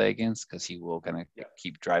frustrating to play against because he will kind of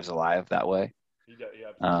keep drives alive that way.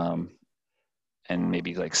 And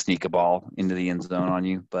maybe sneak a ball into the end zone on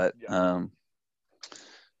you, but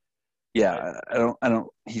he does.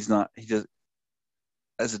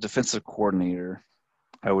 As a defensive coordinator,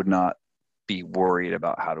 I would not be worried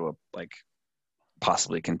about how to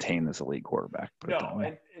possibly contain this elite quarterback. And that's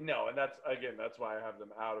why I have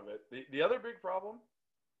them out of it. The other big problem,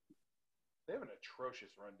 they have an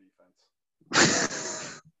atrocious run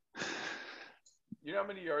defense. You know how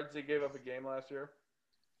many yards they gave up a game last year?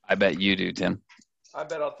 I bet you do, Tim. I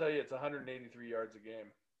bet I'll tell you it's 183 yards a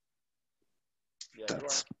game. Yeah,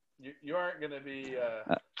 you aren't going to be,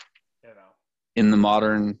 in the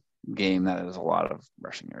modern game, that is a lot of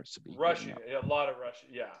rushing yards to be. A lot of rushing.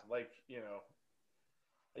 Yeah,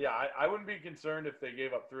 I wouldn't be concerned if they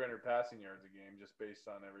gave up 300 passing yards a game just based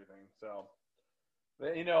on everything. So,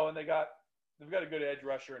 and they've got a good edge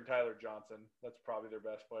rusher in Tyler Johnson. That's probably their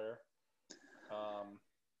best player.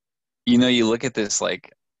 You look at this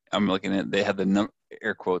I'm looking at. They had the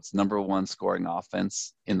air quotes #1 scoring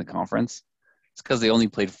offense in the conference. It's because they only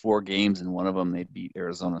played 4 games, and one of them they beat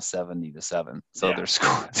Arizona 70-7. So their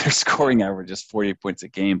scoring average is 40 points a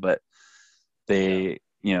game, but they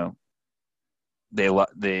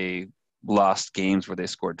lost games where they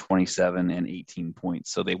scored 27 and 18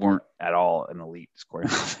 points. So they weren't at all an elite scoring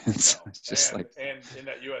offense. It's just and in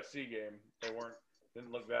that USC game,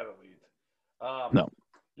 didn't look that elite. No.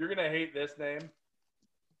 You're going to hate this name,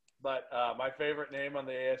 but my favorite name on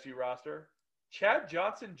the ASU roster, Chad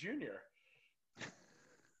Johnson Jr.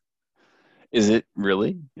 Is it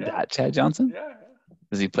really Yeah. that Chad Johnson? Yeah.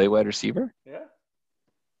 Does he play wide receiver? Yeah.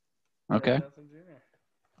 Chad Okay. Johnson Jr.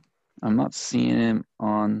 I'm not seeing him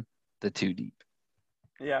on the two deep.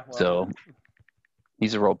 Yeah. Well, So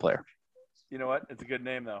he's a role player. you know what? It's a good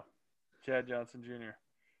name though. Chad Johnson Jr.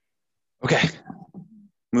 Okay.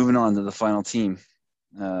 Moving on to the final team.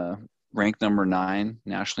 Ranked number 9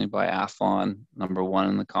 nationally by Athlon, number 1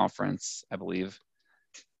 in the conference, I believe.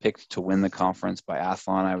 Picked to win the conference by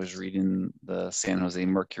Athlon. I was reading the San Jose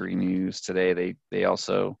Mercury News today. They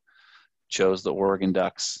also chose the Oregon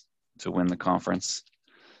Ducks to win the conference.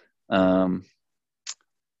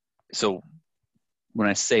 So when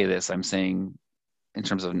I say this, I'm saying in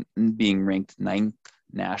terms of being ranked 9th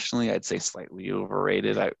nationally, I'd say slightly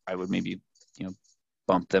overrated. I would maybe,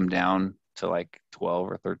 bump them down to like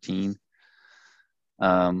 12 or 13.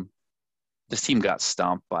 This team got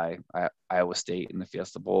stomped by Iowa State in the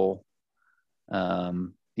Fiesta Bowl.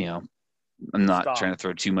 I'm not trying to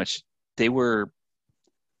throw too much. They won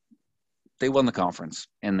the conference,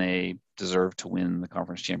 and they deserved to win the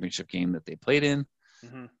conference championship game that they played in.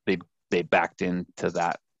 Mm-hmm. They backed into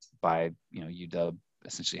that by UW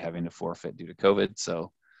essentially having to forfeit due to COVID.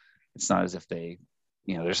 So it's not as if they,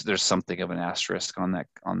 there's something of an asterisk on that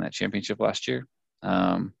championship last year.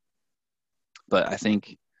 But I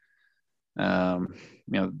think there's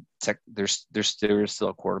still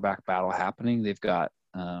a quarterback battle happening. They've got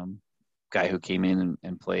guy who came in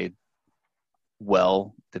and played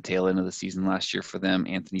well the tail end of the season last year for them,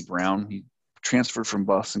 Anthony Brown. He transferred from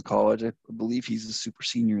Boston College. I believe he's a super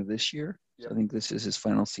senior this year. Yep. So I think this is his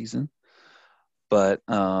final season. But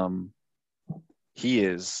he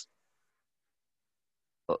is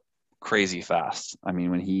crazy fast. I mean,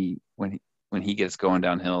 when he gets going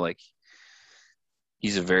downhill, like,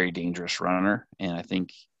 he's a very dangerous runner. And I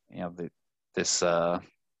think they're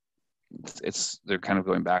kind of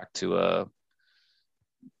going back to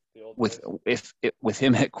with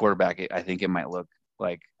him at quarterback. I think it might look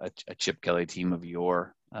like a Chip Kelly team of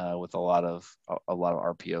yore with a lot of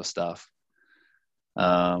RPO stuff.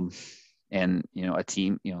 And a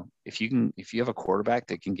team, if you have a quarterback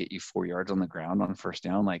that can get you 4 yards on the ground on first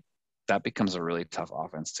down, like, that becomes a really tough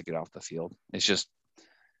offense to get off the field. It's just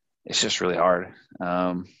really hard.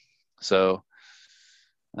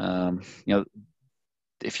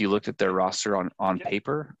 If you looked at their roster on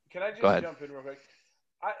paper, can I just jump in real quick?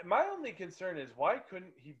 My only concern is, why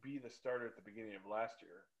couldn't he be the starter at the beginning of last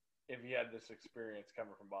year if he had this experience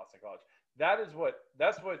coming from Boston College? That's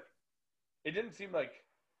what it didn't seem like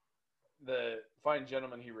the fine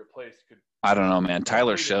gentleman he replaced could. I don't know, man.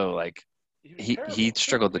 Tyler Show, like, he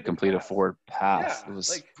struggled to complete a forward pass. Yeah, it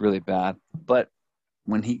was really bad. But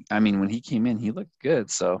when he came in, he looked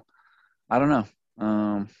good. So I don't know.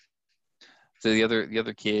 So the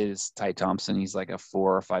other kid is Ty Thompson. He's like a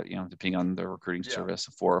 4 or 5, depending on the recruiting service,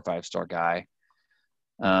 a 4 or 5 star guy.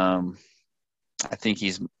 I think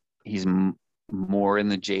he's more in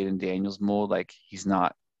the Jaden Daniels mold. Like, he's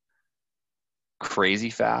not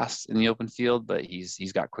crazy fast in the open field, but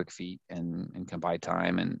he's got quick feet and can buy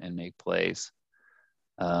time and make plays.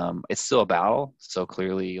 It's still a battle. So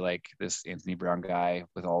clearly, like, this Anthony Brown guy,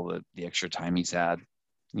 with all the extra time he's had,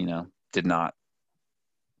 did not,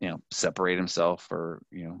 separate himself, or,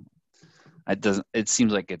 it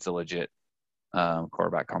seems like it's a legit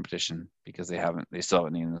quarterback competition, because they still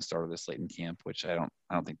haven't named the starter this late in camp, which I don't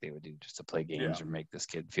think they would do just to play games or make this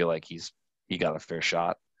kid feel like he got a fair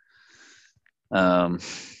shot. I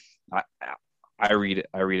read it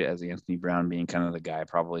as Anthony Brown being kind of the guy,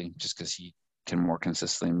 probably just because he can more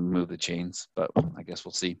consistently move the chains, but I guess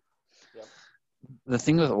we'll see. Yep. The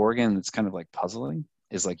thing with Oregon that's kind of like puzzling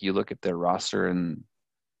is, like, you look at their roster and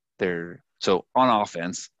so on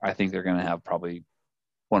offense, I think they're going to have probably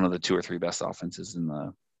one of the 2 or 3 best offenses in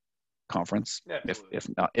the conference, if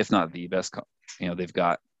not the best.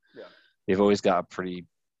 They've always got a pretty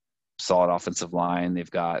solid offensive line.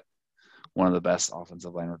 They've got one of the best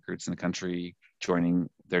offensive line recruits in the country joining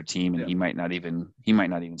their team, and he might not even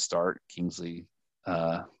start. Kingsley,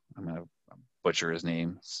 I'm gonna butcher his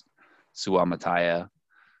name, Suamataya.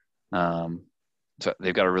 So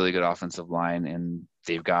they've got a really good offensive line, and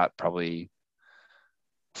they've got probably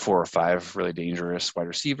 4 or 5 really dangerous wide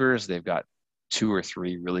receivers. They've got 2 or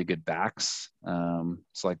 3 really good backs. So,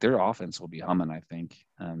 like, their offense will be humming, I think.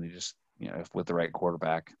 They just, if with the right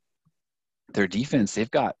quarterback. Their defense,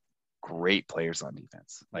 they've got great players on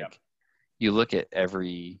defense. Like, you look at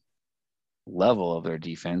every level of their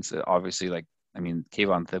defense, obviously, like,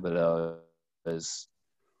 Kayvon Thibodeau is,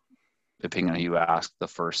 depending on who you ask, the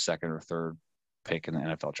first, second, or third pick in the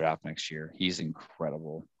NFL draft next year. He's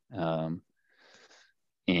incredible.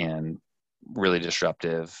 And really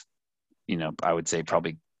disruptive. I would say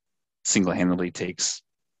probably single-handedly takes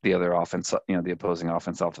the other offense, the opposing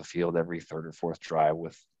offense off the field every third or fourth drive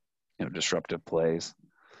with, disruptive plays.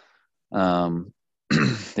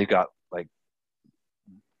 They've got like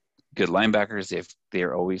good linebackers.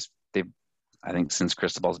 I think since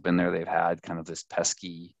Cristobal's been there, they've had kind of this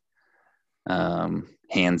pesky,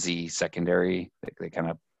 handsy secondary. They kind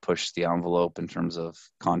of push the envelope in terms of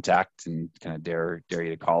contact and kind of dare you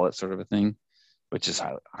to call it sort of a thing, which is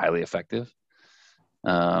highly effective.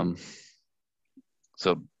 So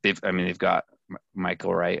they've got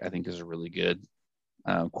Michael Wright, I think, is a really good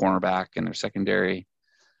cornerback in their secondary.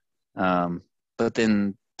 But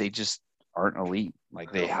then they just aren't elite.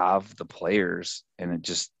 Like, they have the players, and it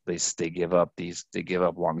just they give up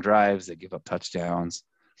long drives, they give up touchdowns.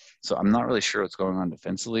 So I'm not really sure what's going on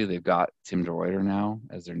defensively. They've got Tim DeRuyter now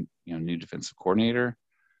as their new defensive coordinator.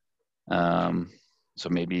 So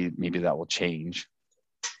maybe that will change.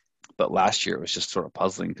 But last year it was just sort of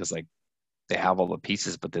puzzling because like they have all the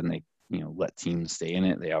pieces, but then they let teams stay in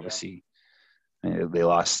it. They obviously they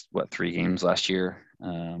lost 3 games last year.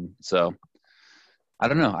 So I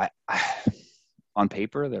don't know. I on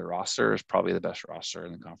paper their roster is probably the best roster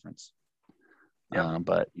in the conference.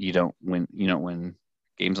 But you don't win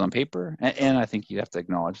games on paper, and I think you have to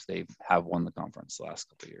acknowledge they have won the conference the last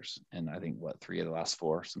couple of years, and I think 3 of the last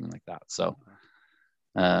 4, something like that. So,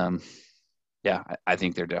 I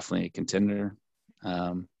think they're definitely a contender.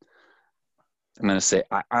 I'm going to say,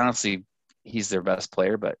 honestly, he's their best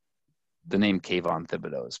player, but the name Kayvon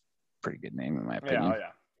Thibodeau is a pretty good name in my opinion.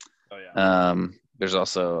 Oh yeah. There's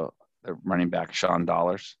also the running back Sean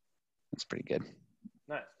Dollars. That's pretty good.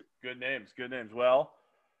 Nice, good names. Well,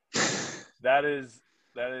 that is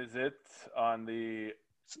it on the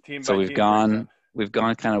team. So we've gone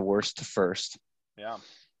kind of worst to first. Yeah.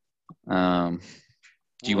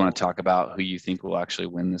 Do you want to talk about who you think will actually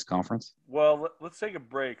win this conference? Well, let's take a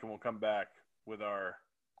break and we'll come back with our.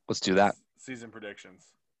 Let's do that. Season predictions.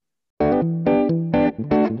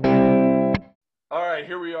 All right,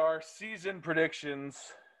 here we are. Season predictions.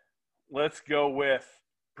 Let's go with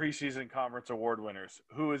preseason conference award winners.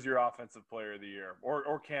 Who is your offensive player of the year,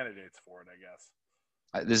 or candidates for it? I guess.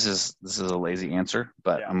 This is a lazy answer,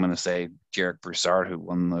 but I'm going to say Jarek Broussard, who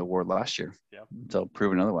won the award last year. Yeah. Until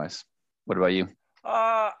proven otherwise. What about you?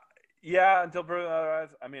 Until proven otherwise.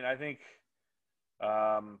 I mean, I think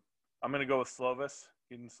I'm going to go with Slovis.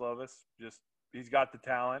 Eden Slovis. Just he's got the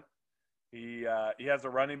talent. He has a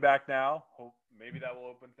running back now. Maybe that will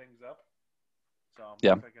open things up. So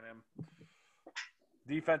I'm picking him.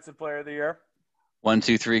 Defensive player of the year. 1,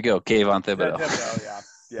 2, 3, go. Kayvon Thibodeau.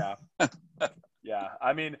 Yeah. Yeah.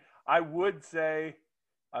 I mean, I would say,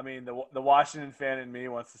 the Washington fan in me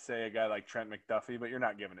wants to say a guy like Trent McDuffie, but you're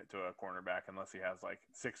not giving it to a cornerback unless he has like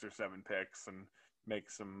 6 or 7 picks and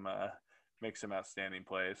makes some outstanding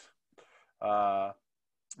plays.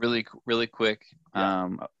 Really quick.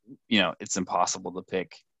 It's impossible to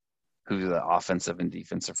pick who the offensive and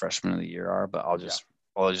defensive freshmen of the year are, but I'll just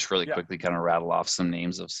really quickly kind of rattle off some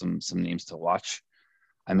names of some names to watch.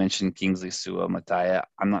 I mentioned Kingsley Su'a-Mataya.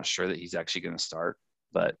 I'm not sure that he's actually going to start,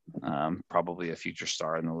 but probably a future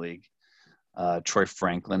star in the league. Troy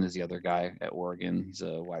Franklin is the other guy at Oregon. He's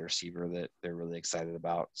a wide receiver that they're really excited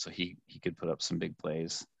about, so he could put up some big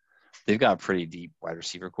plays. They've got a pretty deep wide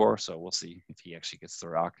receiver core, so we'll see if he actually gets the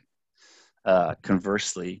rock.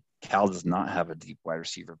 Conversely, Cal does not have a deep wide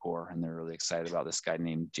receiver core, and they're really excited about this guy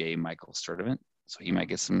named J. Michael Sturdivant. So he might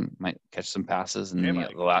catch some passes. And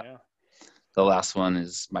the last one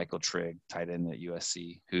is Michael Trigg, tight end at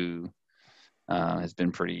USC, who has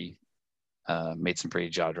been made some pretty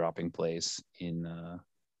jaw-dropping plays in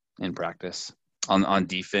practice. On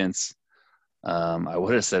defense, I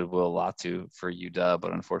would have said Will Latu for UW,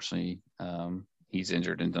 but unfortunately he's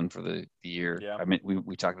injured and done for the year. Yeah. I mean,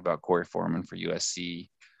 we talked about Corey Foreman for USC,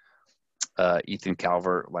 Ethan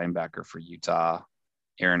Calvert, linebacker for Utah,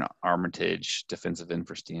 Aaron Armitage, defensive end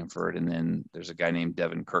for Stanford, and then there's a guy named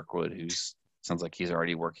Devin Kirkwood who sounds like he's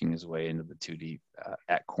already working his way into the 2 deep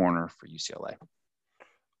at corner for UCLA.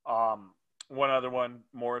 One other one,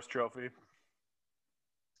 Morris Trophy.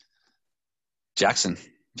 Jackson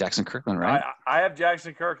Kirkland, right? I have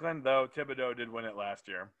Jackson Kirkland, though Thibodeau did win it last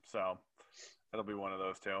year, so it'll be one of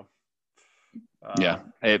those two. Kayvon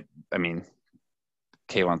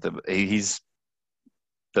Thibodeau, he's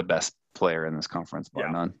the best player in this conference,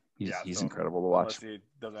 bar none. He's incredible to watch. Unless he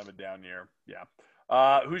doesn't have a down year. Yeah.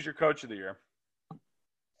 Who's your coach of the year?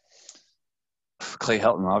 Clay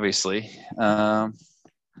Helton, obviously. I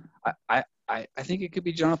think it could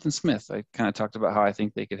be Jonathan Smith. I kind of talked about how I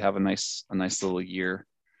think they could have a nice little year.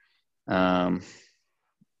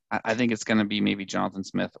 I think it's going to be maybe Jonathan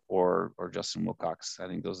Smith or Justin Wilcox. I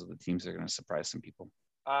think those are the teams that are going to surprise some people.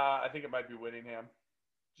 I think it might be Whittingham,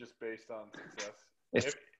 just based on success.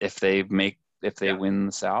 If they win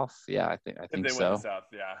the South, yeah, I think if they so. win the South,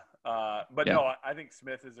 yeah. But Yeah. no, I think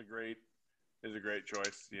Smith is a great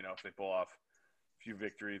choice. You know, if they pull off a few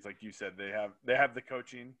victories, like you said, they have the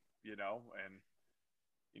coaching, you know, and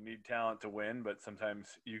you need talent to win, but sometimes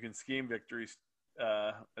you can scheme victories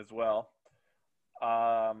as well.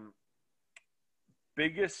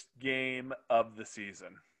 Biggest game of the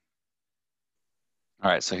season. All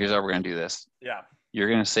right, so here's how we're gonna do this. Yeah. You're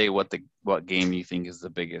gonna say what game you think is the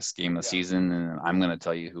biggest game of the season, and I'm gonna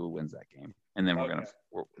tell you who wins that game, and then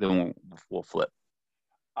we'll flip.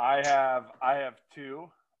 I have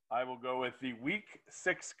two. I will go with the Week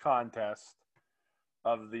 6 contest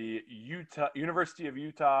of the University of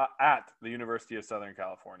Utah at the University of Southern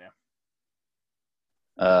California.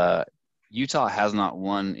 Utah has not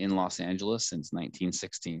won in Los Angeles since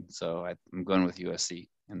 1916, so I'm going with USC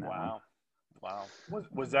in that one. Wow.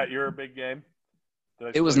 Was that your big game?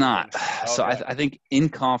 It was not. So I think in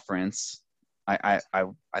conference, I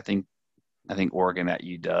think Oregon at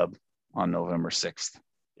UW on November 6th.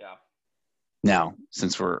 Yeah. Now,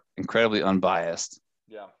 since we're incredibly unbiased,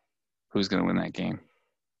 who's going to win that game?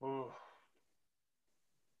 Ooh.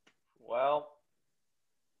 Well,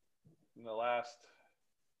 in the last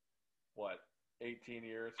 18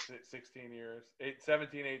 years, 16 years,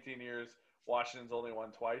 17, 18 years, Washington's only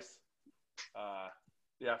won twice.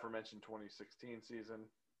 The aforementioned 2016 season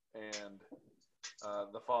and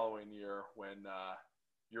the following year when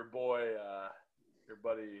your buddy,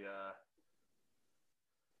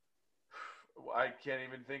 I can't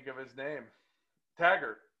even think of his name,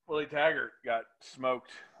 Willie Taggart got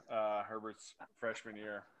smoked Herbert's freshman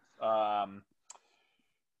year. One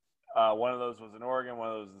of those was in Oregon, one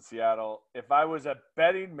of those in Seattle. If I was a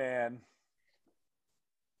betting man,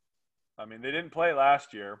 I mean, they didn't play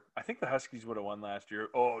last year. I think the Huskies would have won last year.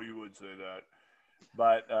 Oh, you would say that.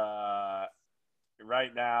 But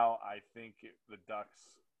right now, I think the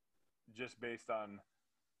Ducks, just based on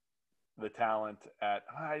the talent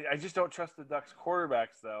I just don't trust the Ducks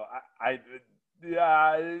quarterbacks, though. I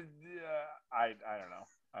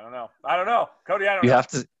don't know. Cody, I don't know.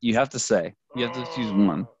 You have to say. You have to choose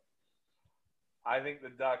one. I think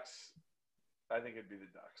it'd be the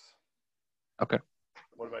Ducks. Okay.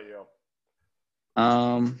 What about you?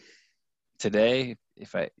 Today,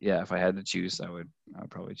 if I had to choose, I would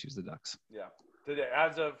probably choose the Ducks. Yeah. Today,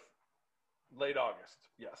 as of late August,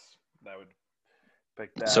 yes, I would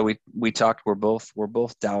pick that. So we talked. We're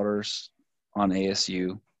both doubters on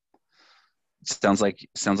ASU. It sounds like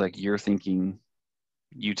you're thinking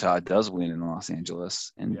Utah does win in Los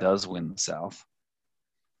Angeles and does win the South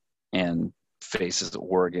and faces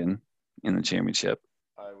Oregon in the championship.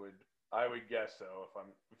 I would guess so.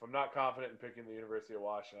 If I'm not confident in picking the University of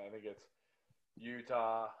Washington, I think it's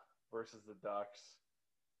Utah versus the Ducks.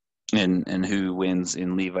 And who wins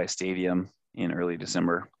in Levi Stadium in early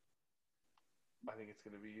December? I think it's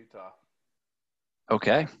going to be Utah.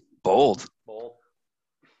 Okay, bold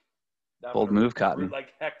move, Cotton.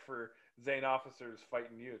 Like heck for Zane officers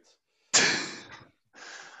fighting Utes.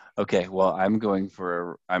 Okay, well, I'm going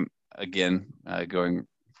for a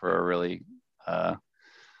really.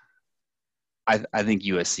 I think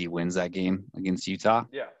USC wins that game against Utah.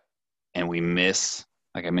 Yeah. And we miss,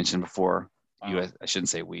 like I mentioned before, I shouldn't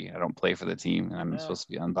say we. I don't play for the team, and I'm supposed to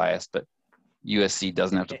be unbiased. But USC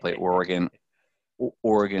doesn't have to play Oregon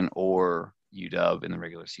or UW in the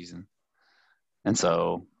regular season, and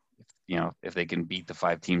so if they can beat the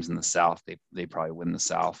 5 teams in the South, they probably win the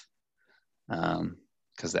South,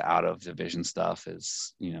 because the out of division stuff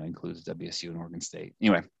is includes WSU and Oregon State.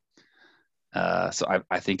 Anyway. So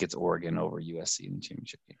I think it's Oregon over USC in the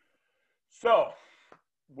championship game. So,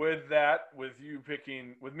 with me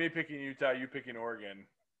picking Utah, you picking Oregon,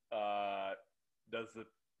 do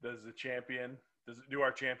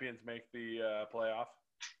our champions make the playoff?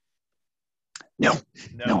 No,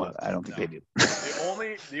 I don't think they do.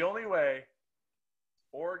 The only way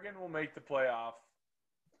Oregon will make the playoff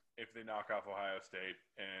if they knock off Ohio State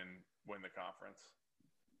and win the conference.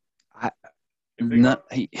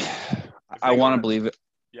 I want to believe it.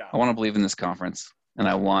 Yeah. I want to believe in this conference, and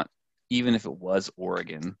even if it was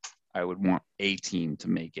Oregon, I would want a team to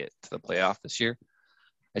make it to the playoff this year.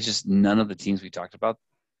 It's just none of the teams we talked about.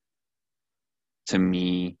 To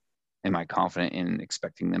me, am I confident in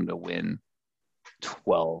expecting them to win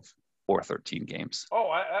 12 or 13 games?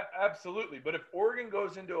 Oh, absolutely. But if Oregon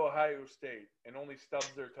goes into Ohio State and only stubs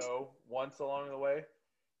their toe once along the way,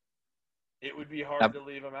 it would be hard to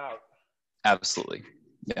leave them out. Absolutely.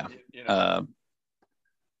 Yeah.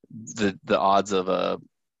 the odds of a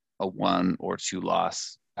 1 or 2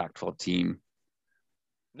 loss Pac-12 team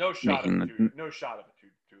No shot making of a two. No shot of a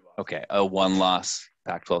two loss. okay, a 1 loss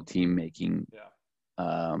Pac-12 team making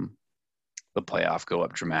the playoff go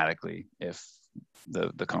up dramatically if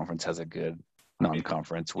the conference has a good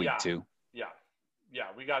non-conference week 2. Yeah.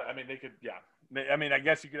 We got. I mean, they could. Yeah. I mean, I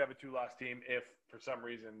guess you could have a 2-loss team if for some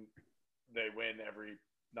reason they win every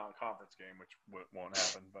non-conference game, which won't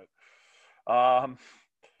happen. But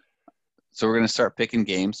so we're going to start picking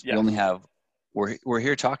games. Yes. We only have we're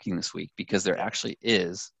here talking this week because there actually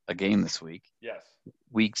is a game this week. Yes.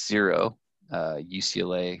 Week 0,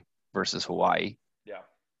 UCLA versus Hawaii. Yeah.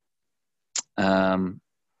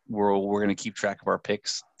 We're going to keep track of our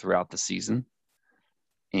picks throughout the season.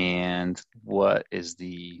 And what is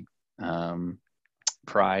the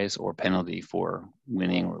prize or penalty for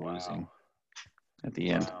winning or losing at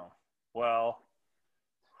the end? Well,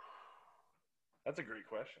 that's a great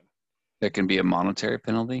question. There can be a monetary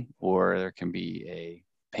penalty, or there can be a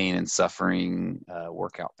pain and suffering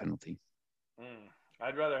workout penalty.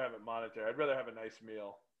 I'd rather have it monetary. I'd rather have a nice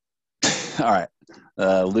meal. All right.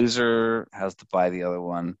 Loser has to buy the other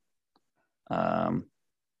one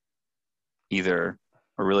either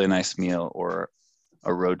a really nice meal or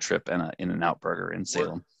a road trip and an In-N-Out burger in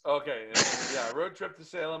Salem. Okay. Yeah, road trip to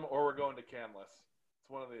Salem, or we're going to Kamloops. It's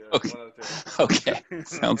one of the two. Okay.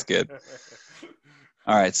 Sounds good.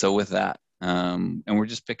 All right. So with that, and we're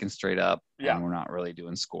just picking straight up, and we're not really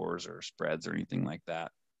doing scores or spreads or anything like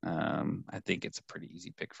that. I think it's a pretty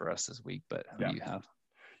easy pick for us this week, but who do you have?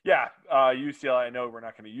 Yeah, UCLA, I know we're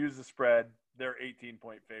not going to use the spread. They're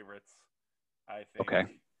 18-point favorites, I think. Okay.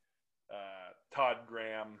 Todd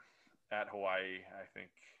Graham at Hawaii, I think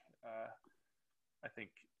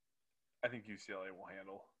UCLA will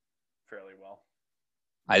handle fairly well.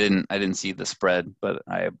 I didn't see the spread, but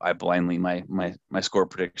I blindly my score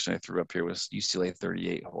prediction I threw up here was UCLA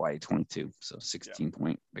 38, Hawaii 22, so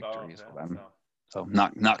 16-point victory is what I'm. So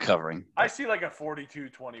not covering. I see like a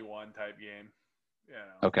 42-21 type game.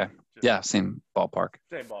 Okay. Same ballpark.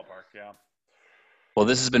 Same ballpark, yeah. Well,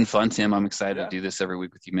 this has been fun, Tim. I'm excited to do this every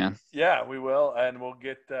week with you, man. Yeah, we will, and we'll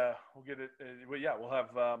get it.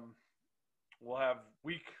 We'll have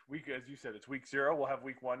week as you said, it's week 0. We'll have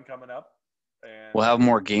week 1 coming up, and we'll have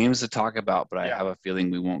more games to talk about. But I have a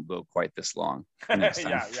feeling we won't go quite this long. Next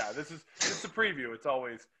time. Yeah. This is a preview. It's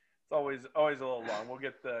always a little long. We'll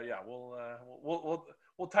get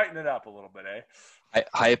we'll tighten it up a little bit, eh?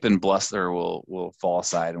 Hype and bluster will fall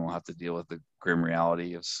aside, and we'll have to deal with the grim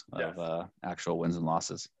reality of actual wins and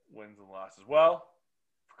losses. Well,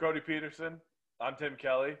 for Cody Peterson, I'm Tim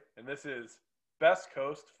Kelly, and this is Best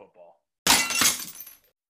Coast Football.